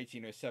lives from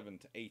 1807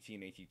 to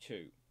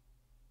 1882.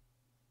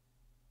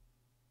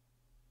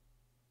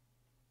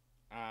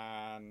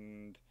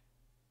 And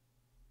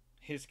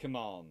his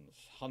commands: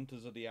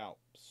 Hunters of the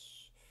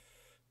Alps,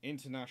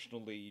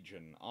 International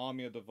Legion,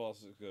 Army of the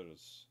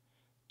Vosges,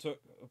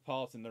 took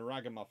part in the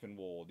Ragamuffin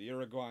War, the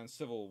Uruguayan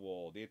Civil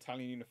War, the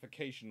Italian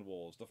Unification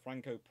Wars, the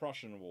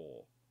Franco-Prussian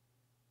War.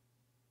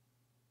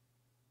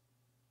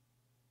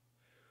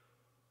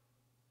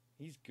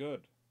 He's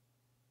good.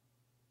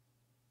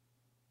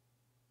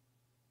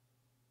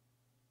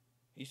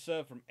 He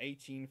served from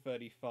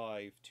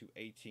 1835 to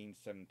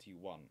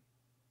 1871.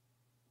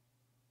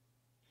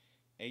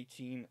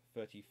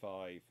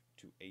 1835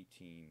 to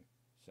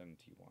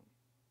 1871.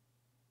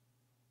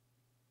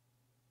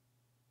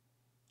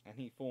 And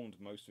he formed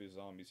most of his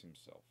armies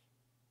himself.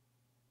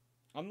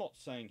 I'm not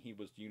saying he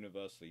was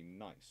universally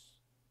nice.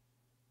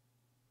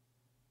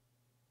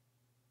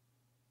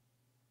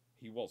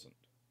 He wasn't.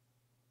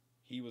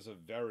 He was a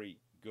very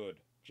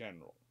good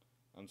general,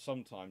 and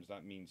sometimes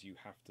that means you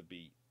have to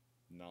be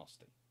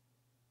nasty.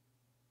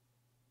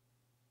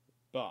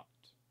 But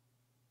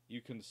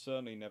you can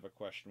certainly never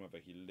question whether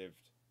he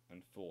lived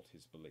and fought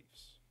his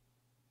beliefs.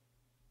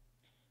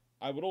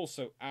 I would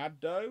also add,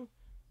 though,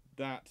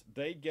 that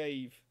they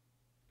gave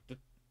the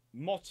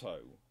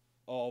motto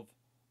of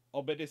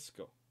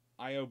obedisco,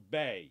 I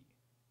obey,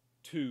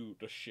 to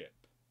the ship.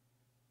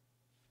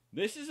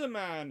 This is a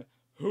man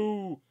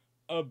who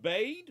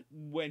obeyed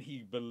when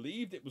he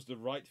believed it was the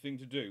right thing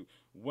to do.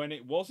 When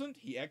it wasn't,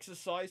 he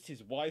exercised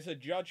his wiser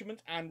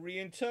judgment and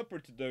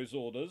reinterpreted those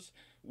orders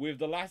with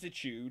the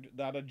latitude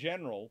that a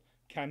general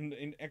can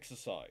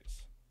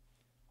exercise.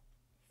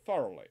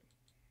 Thoroughly.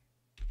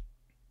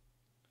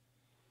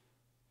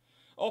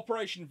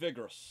 Operation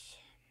Vigorous,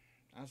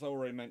 as I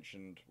already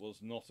mentioned, was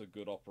not a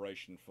good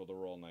operation for the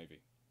Royal Navy.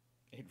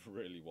 It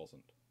really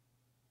wasn't.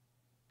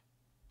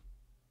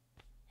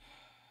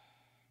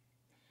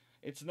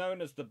 It's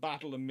known as the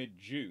Battle of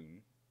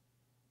Mid-June,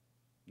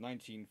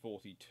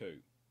 1942.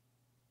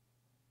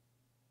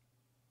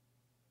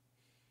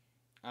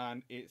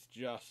 And it's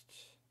just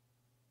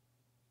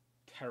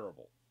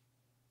terrible.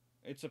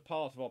 It's a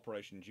part of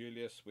Operation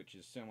Julius, which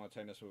is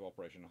simultaneous with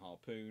Operation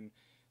Harpoon,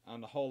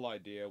 and the whole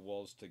idea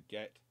was to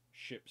get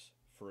ships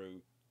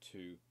through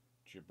to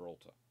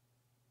Gibraltar.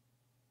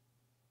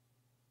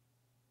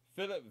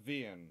 Philip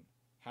Vian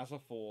has a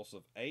force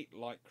of 8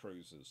 light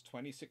cruisers,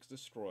 26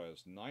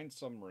 destroyers, 9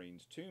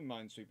 submarines, 2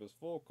 minesweepers,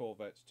 4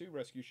 corvettes, 2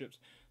 rescue ships,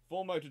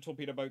 4 motor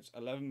torpedo boats,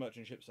 11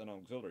 merchant ships, and an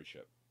auxiliary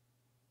ship.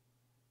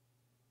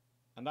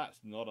 And that's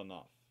not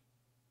enough.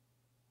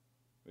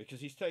 Because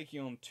he's taking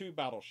on 2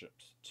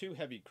 battleships, 2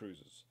 heavy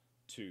cruisers,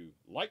 2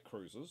 light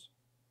cruisers,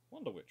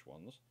 wonder which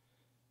ones,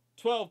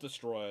 12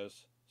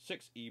 destroyers,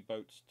 6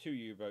 E-boats, 2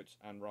 U-boats,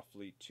 and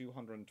roughly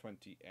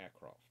 220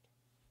 aircraft.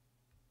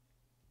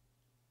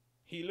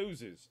 He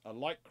loses a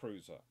light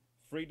cruiser,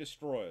 3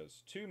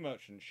 destroyers, 2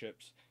 merchant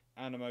ships,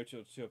 and a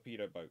motor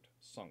torpedo boat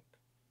sunk.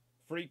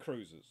 3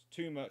 cruisers,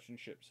 2 merchant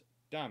ships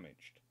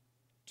damaged,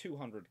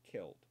 200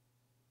 killed.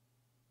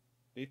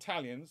 The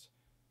Italians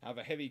have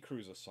a heavy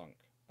cruiser sunk,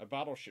 a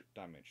battleship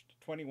damaged,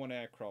 21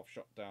 aircraft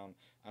shot down,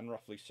 and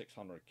roughly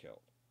 600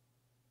 killed.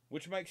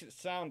 Which makes it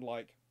sound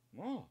like,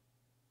 oh,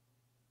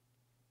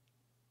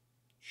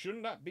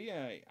 shouldn't that be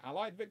an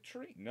Allied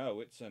victory? No,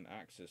 it's an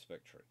Axis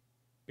victory.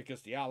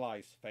 Because the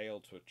Allies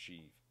failed to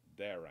achieve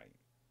their aim.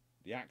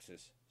 The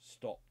Axis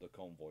stopped the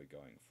convoy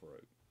going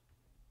through.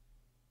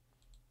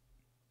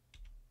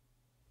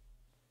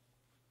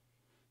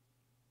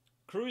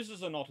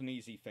 Cruisers are not an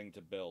easy thing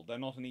to build. They're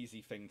not an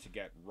easy thing to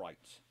get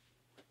right.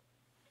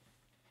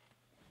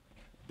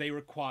 They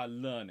require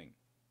learning.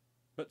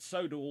 But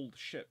so do all the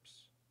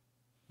ships.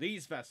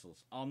 These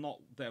vessels are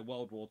not their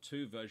World War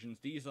II versions.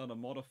 These are the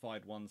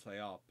modified ones they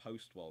are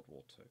post-World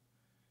War II.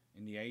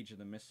 In the age of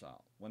the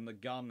missile, when the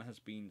gun has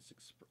been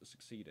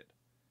succeeded.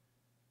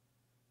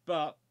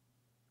 But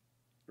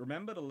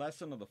remember the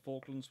lesson of the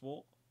Falklands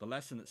War? The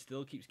lesson that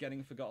still keeps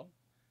getting forgotten?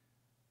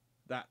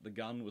 That the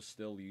gun was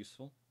still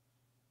useful?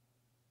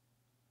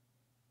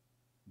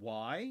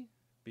 Why?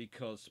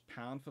 Because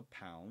pound for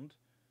pound,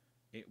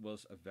 it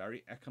was a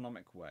very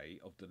economic way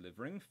of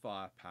delivering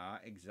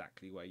firepower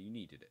exactly where you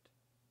needed it.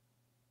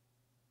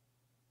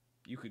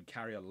 You could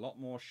carry a lot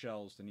more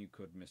shells than you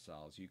could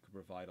missiles. You could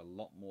provide a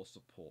lot more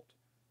support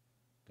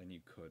than you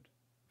could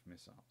with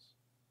missiles.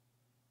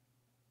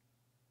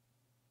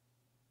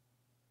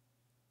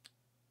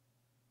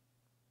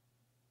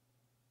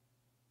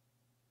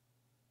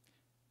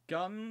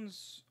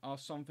 Guns are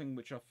something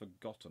which are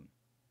forgotten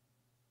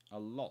a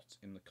lot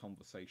in the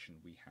conversation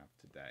we have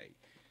today.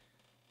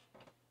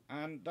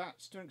 And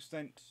that's to an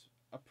extent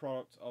a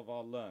product of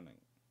our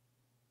learning.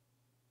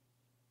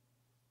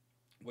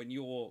 When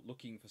you're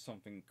looking for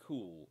something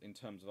cool in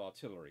terms of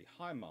artillery,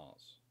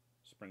 HIMARS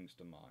springs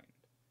to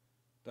mind.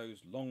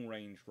 Those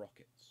long-range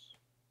rockets.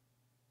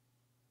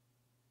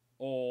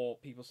 Or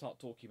people start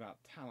talking about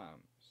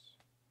TALAMs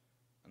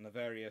and the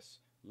various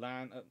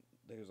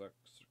those are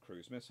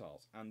cruise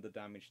missiles and the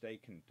damage they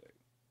can do.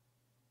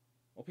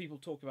 Or people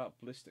talk about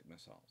ballistic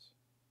missiles.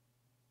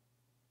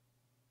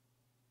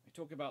 They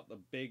talk about the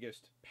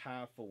biggest,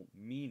 powerful,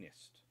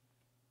 meanest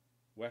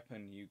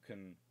weapon you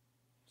can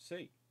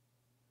see.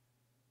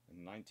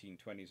 In the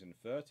 1920s and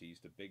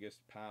 30s, the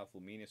biggest,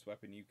 powerful, meanest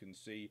weapon you can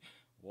see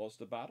was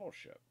the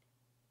battleship.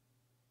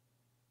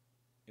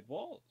 It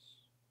was.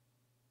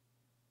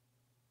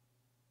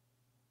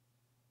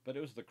 But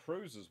it was the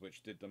cruisers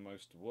which did the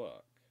most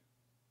work.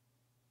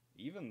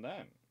 Even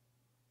then.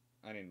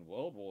 And in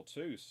World War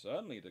II,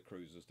 certainly the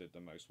cruisers did the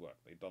most work.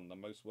 They'd done the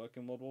most work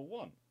in World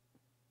War I.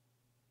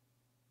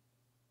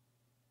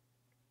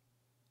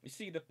 You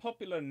see, the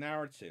popular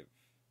narrative,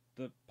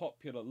 the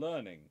popular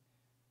learning,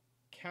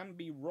 can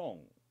be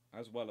wrong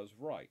as well as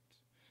right.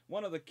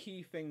 One of the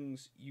key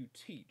things you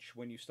teach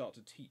when you start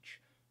to teach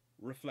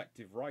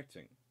reflective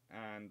writing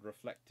and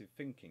reflective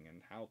thinking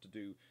and how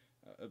to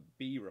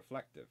be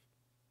reflective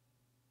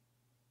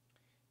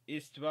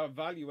is to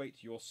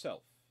evaluate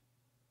yourself.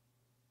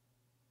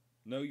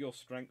 Know your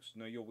strengths,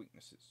 know your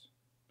weaknesses.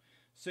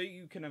 So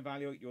you can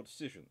evaluate your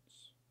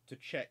decisions, to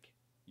check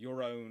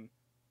your own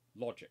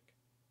logic,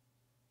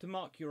 to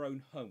mark your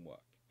own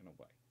homework in a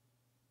way.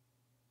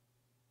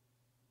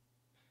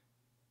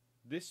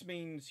 This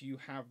means you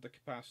have the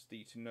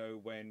capacity to know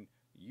when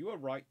you are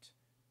right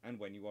and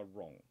when you are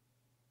wrong.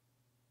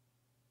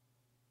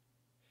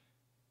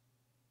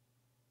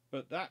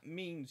 But that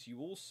means you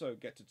also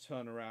get to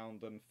turn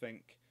around and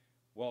think,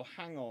 well,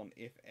 hang on,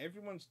 if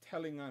everyone's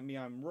telling me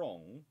I'm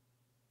wrong,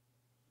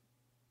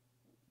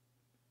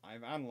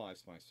 I've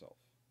analysed myself.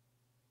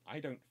 I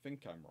don't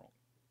think I'm wrong.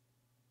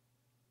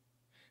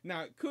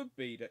 Now, it could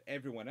be that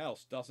everyone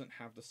else doesn't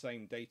have the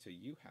same data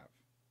you have.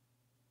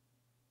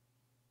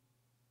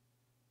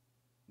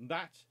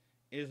 That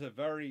is a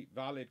very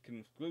valid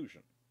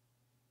conclusion.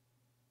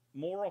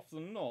 More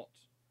often than not,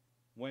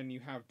 when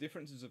you have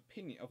differences of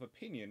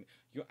opinion,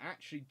 you're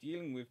actually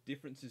dealing with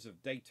differences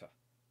of data.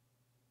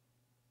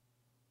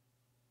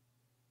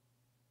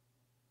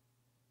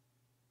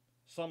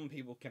 Some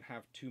people can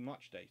have too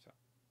much data.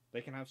 They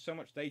can have so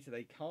much data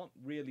they can't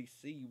really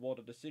see what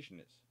a decision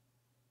is.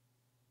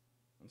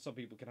 And some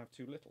people can have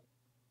too little.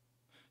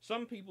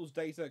 Some people's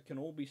data can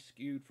all be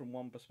skewed from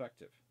one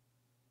perspective.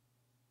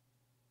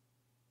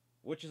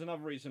 Which is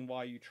another reason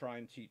why you try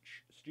and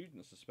teach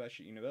students,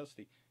 especially at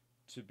university,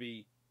 to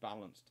be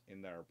balanced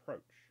in their approach.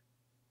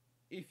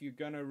 If you're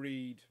going to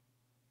read,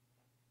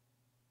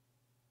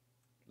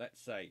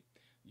 let's say,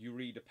 you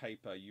read a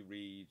paper, you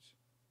read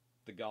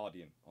The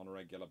Guardian on a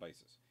regular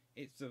basis.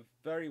 It's a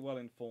very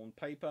well-informed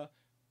paper,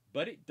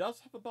 but it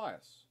does have a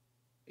bias.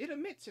 It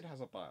admits it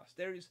has a bias.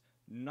 There is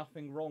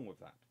nothing wrong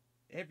with that.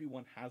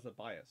 Everyone has a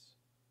bias.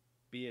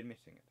 Be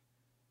admitting it.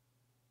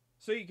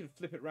 So you can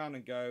flip it around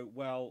and go,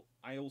 well,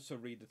 I also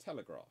read The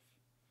Telegraph.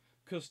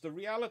 Because the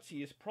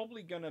reality is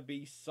probably going to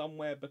be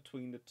somewhere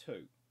between the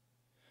two.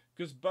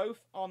 Because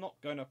both are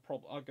not going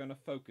to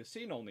focus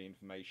in on the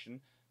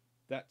information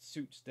that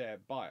suits their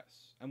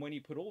bias. And when you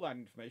put all that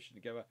information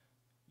together,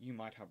 you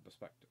might have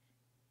perspective.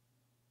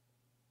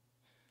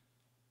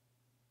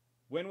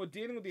 When we're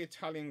dealing with the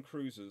Italian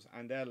cruisers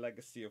and their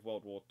legacy of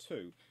World War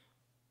II,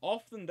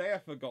 often they are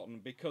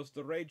forgotten because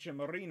the Regia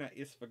Marina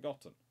is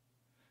forgotten.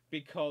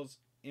 Because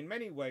in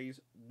many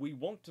ways, we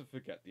want to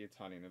forget the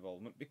Italian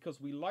involvement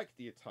because we like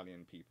the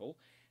Italian people,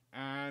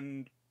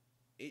 and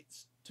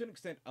it's, to an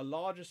extent, a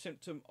larger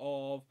symptom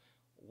of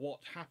what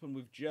happened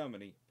with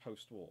Germany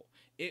post-war.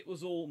 It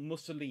was all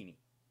Mussolini.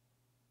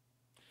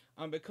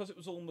 And because it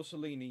was all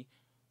Mussolini,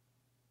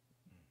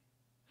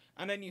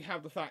 And then you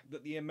have the fact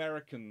that the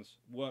Americans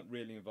weren't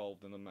really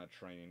involved in the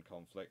Mediterranean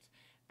conflict,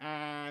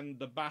 and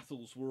the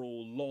battles were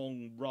all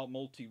long,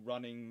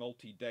 multi-running,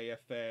 multi-day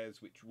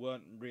affairs, which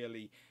weren't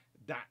really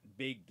that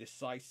big,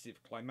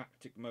 decisive,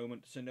 climactic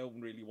moment, so no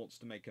one really wants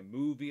to make a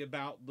movie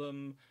about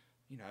them.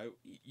 You know,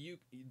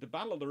 the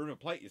Battle of the River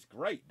Plate is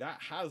great.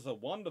 That has a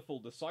wonderful,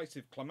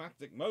 decisive,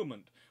 climactic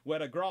moment where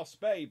the Grass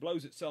Bay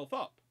blows itself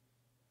up.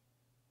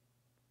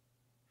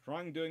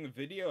 Trying doing a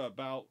video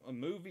about a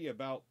movie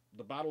about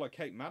the Battle of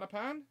Cape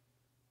Matapan?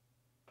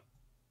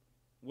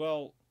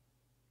 Well,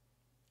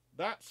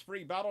 that's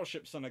 3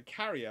 battleships and a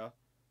carrier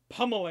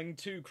pummeling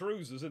 2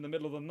 cruisers in the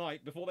middle of the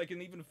night before they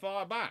can even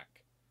fire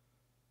back.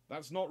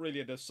 That's not really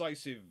a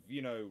decisive,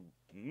 you know,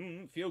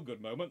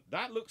 feel-good moment.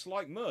 That looks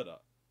like murder.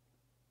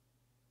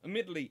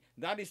 Admittedly,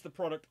 that is the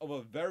product of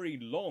a very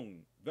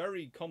long,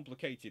 very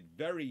complicated,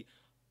 very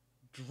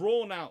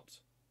drawn-out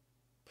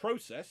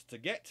process to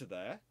get to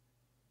there.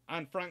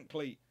 And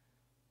frankly,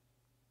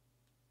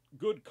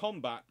 good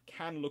combat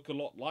can look a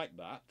lot like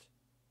that.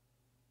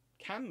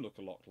 Can look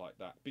a lot like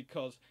that.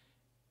 Because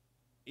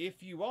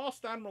if you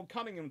asked Admiral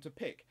Cunningham to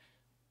pick,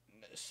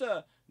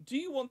 sir, do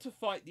you want to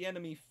fight the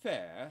enemy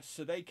fair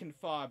so they can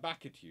fire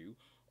back at you?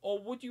 Or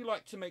would you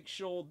like to make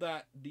sure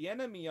that the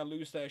enemy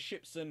lose their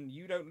ships and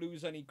you don't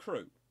lose any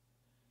crew?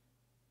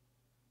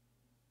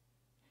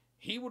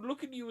 He would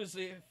look at you as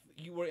if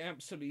you were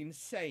absolutely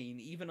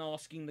insane even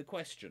asking the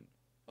question.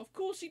 Of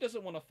course he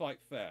doesn't want to fight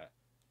fair.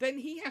 Then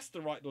he has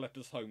to write the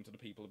letters home to the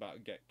people about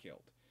and get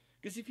killed.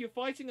 Because if you're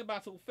fighting a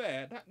battle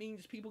fair, that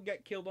means people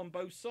get killed on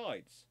both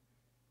sides.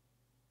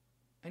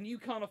 And you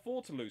can't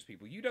afford to lose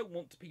people. You don't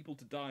want people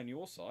to die on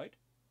your side.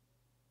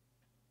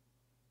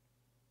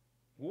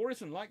 War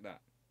isn't like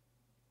that.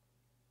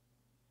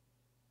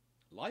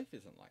 Life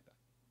isn't like that.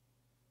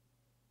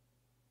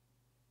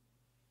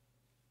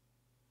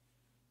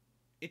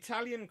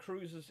 Italian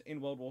cruisers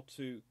in World War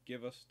II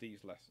give us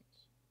these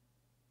lessons.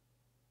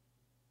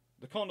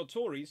 The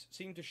Condottieri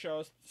seem to show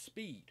us that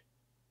speed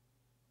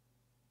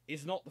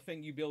is not the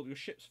thing you build your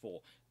ships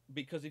for.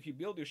 Because if you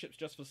build your ships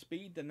just for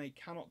speed, then they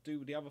cannot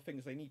do the other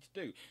things they need to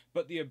do.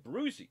 But the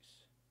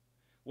Abruzzis,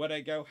 where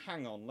they go,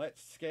 hang on,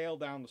 let's scale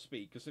down the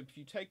speed. Because if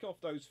you take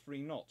off those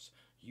 3 knots,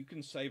 you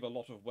can save a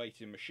lot of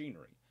weight in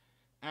machinery.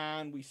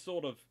 And we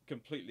sort of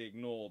completely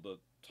ignore the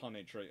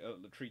tonnage,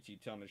 the treaty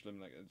tonnage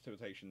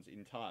limitations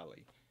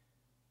entirely.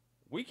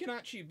 We can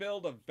actually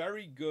build a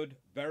very good,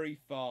 very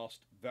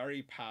fast,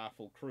 very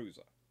powerful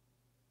cruiser.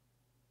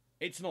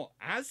 It's not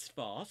as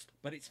fast,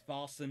 but it's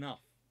fast enough.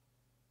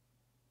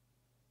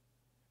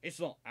 It's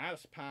not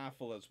as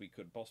powerful as we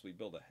could possibly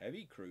build a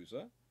heavy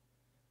cruiser,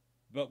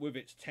 but with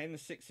its 10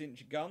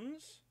 6-inch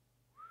guns,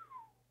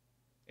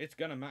 it's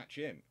going to match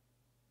in.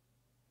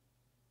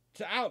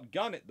 To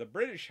outgun it, the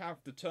British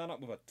have to turn up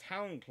with a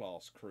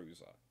town-class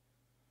cruiser.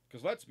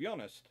 Because let's be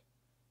honest,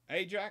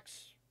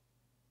 Ajax,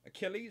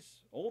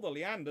 Achilles, all the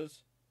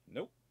Leanders,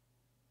 nope.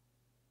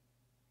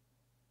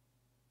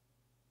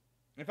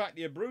 In fact,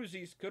 the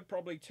Abruzzis could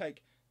probably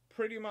take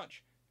pretty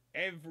much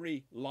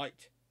every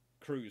light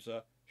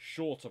cruiser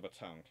short of a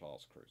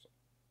town-class cruiser.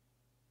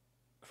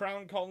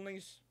 Crown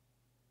colonies,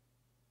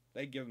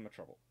 they give them a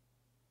trouble.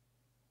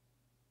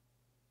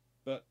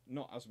 But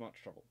not as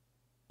much trouble.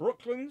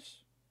 Brooklyns,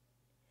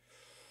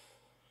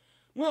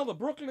 well, the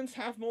Brooklyns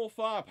have more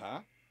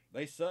firepower.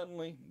 They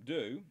certainly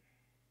do.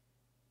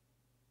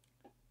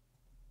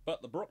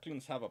 But the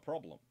Brooklyns have a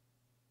problem.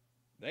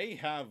 They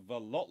have a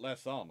lot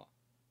less armor.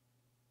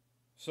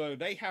 So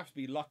they have to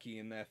be lucky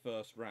in their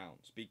first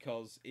rounds.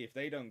 Because if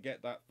they don't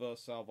get that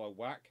first salvo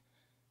whack,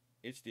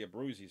 it's the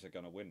Abruzzis are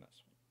going to win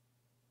this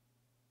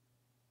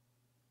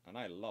one. And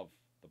I love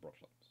the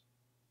Brooklyns.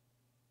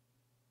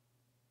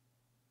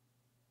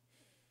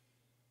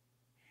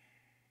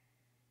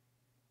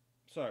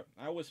 So,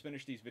 I always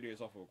finish these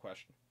videos off with a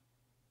question.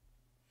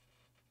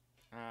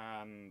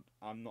 And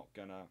I'm not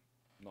gonna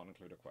not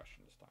include a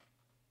question this time.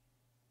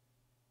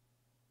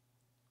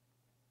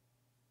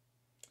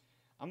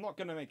 I'm not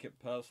gonna make it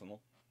personal.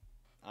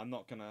 I'm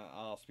not gonna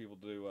ask people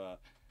to do a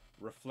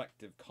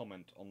reflective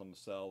comment on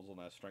themselves, on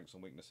their strengths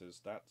and weaknesses.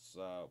 That's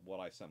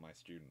what I sent my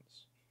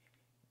students.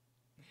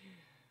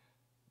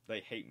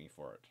 They hate me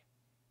for it.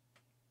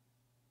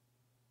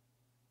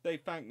 They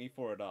thank me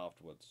for it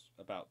afterwards,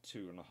 about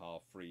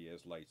 2.5, 3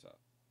 years later.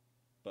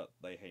 But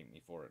they hate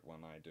me for it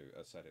when I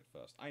said it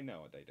first. I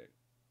know what they do.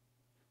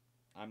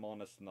 I'm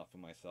honest enough for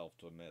myself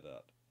to admit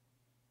that.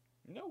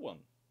 No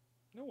one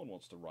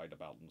wants to write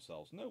about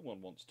themselves. No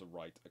one wants to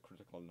write a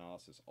critical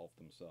analysis of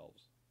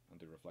themselves and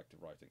do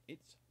reflective writing.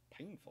 It's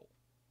painful.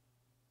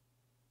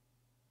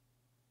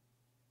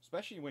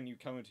 Especially when you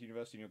come into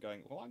university and you're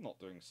going, well, I'm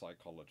not doing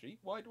psychology.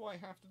 Why do I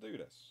have to do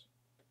this?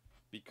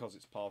 Because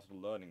it's part of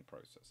the learning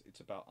process.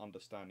 It's about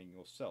understanding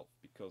yourself.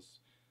 Because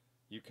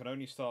you can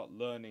only start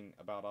learning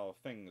about other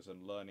things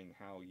and learning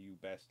how you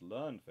best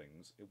learn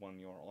things when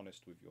you're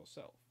honest with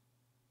yourself.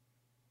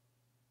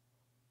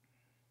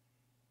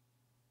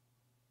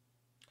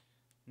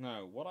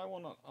 Now, what I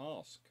want to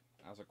ask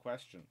as a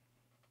question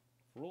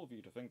for all of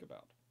you to think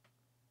about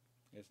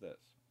is this.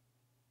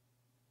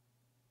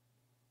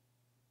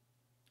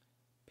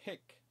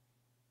 pick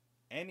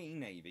any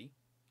navy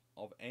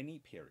of any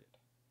period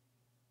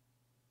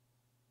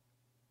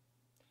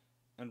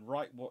and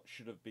write what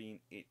should have been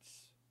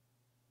its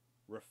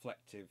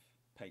reflective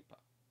paper.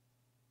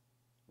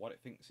 What it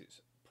thinks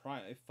its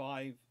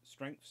 5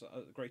 strengths,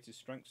 greatest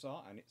strengths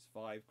are, and its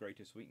 5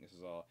 greatest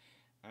weaknesses are,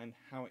 and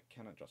how it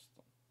can adjust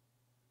them.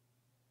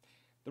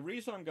 The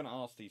reason I'm going to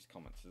ask these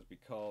comments is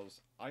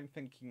because I'm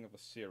thinking of a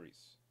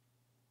series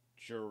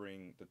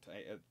during the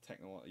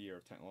year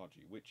of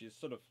technology, which is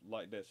sort of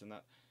like this, in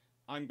that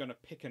I'm going to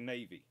pick a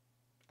navy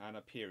and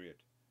a period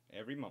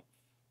every month.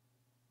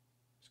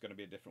 It's going to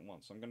be a different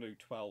one, so I'm going to do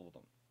 12 of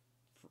them,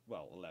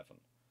 well, 11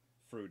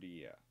 through the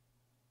year.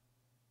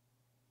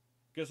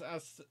 Because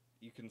as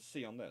you can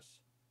see on this,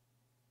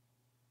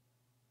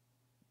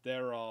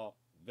 there are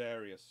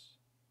various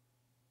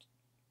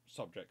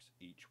subjects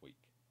each week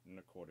in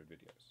recorded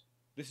videos.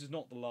 This is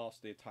not the last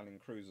of the Italian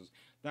cruisers.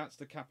 That's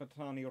the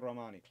Capitani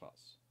Romani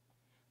class.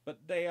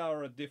 But they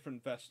are a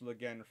different vessel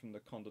again from the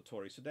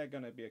Condottieri, so they're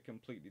going to be a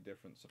completely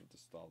different sort of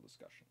style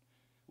discussion.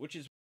 Which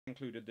is why I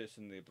included this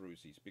in the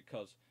Abruzzis,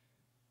 because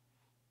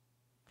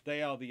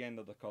they are the end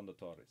of the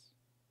Condottieris.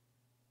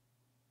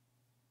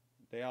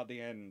 They are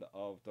the end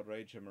of the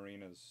Regia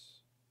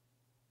Marina's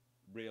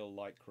real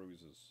light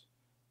cruisers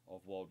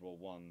of World War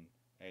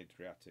I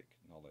Adriatic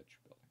knowledge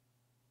building.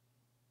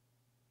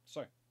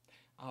 So,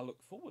 I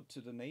look forward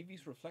to the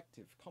Navy's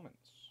reflective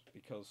comments,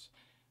 because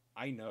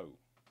I know,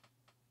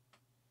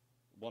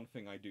 one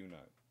thing I do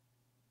know,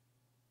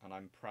 and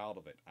I'm proud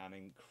of it and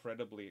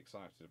incredibly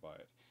excited by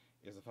it,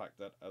 is the fact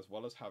that as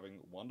well as having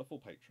wonderful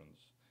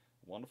patrons,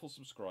 wonderful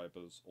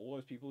subscribers, all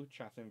those people who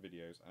chat in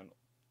videos, and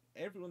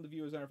everyone, the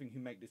viewers, everything who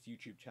make this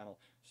YouTube channel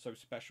so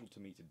special to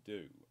me to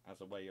do as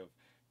a way of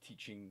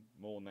teaching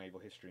more naval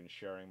history and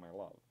sharing my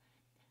love,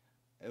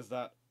 is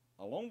that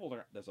along with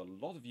that, there's a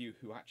lot of you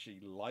who actually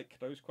like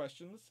those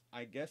questions.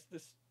 I guess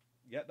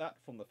get that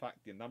from the fact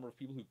the number of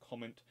people who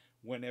comment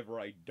whenever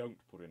I don't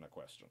put in a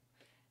question.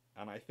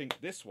 And I think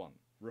this one,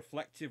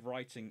 reflective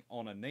writing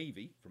on a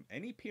navy from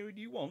any period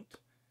you want,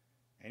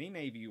 any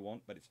navy you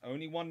want, but it's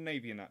only one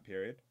navy in that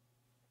period,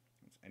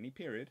 it's any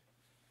period,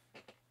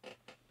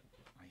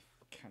 I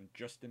can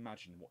just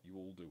imagine what you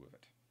all do with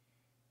it.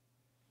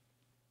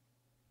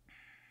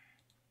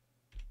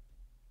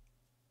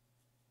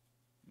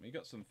 We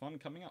got some fun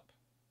coming up.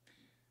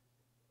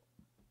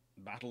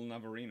 Battle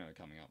Navarino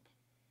coming up.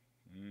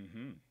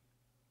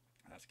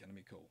 That's going to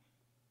be cool.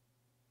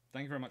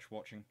 Thank you very much for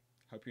watching.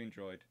 Hope you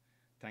enjoyed.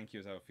 Thank you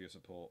as ever for your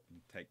support, and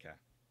take care.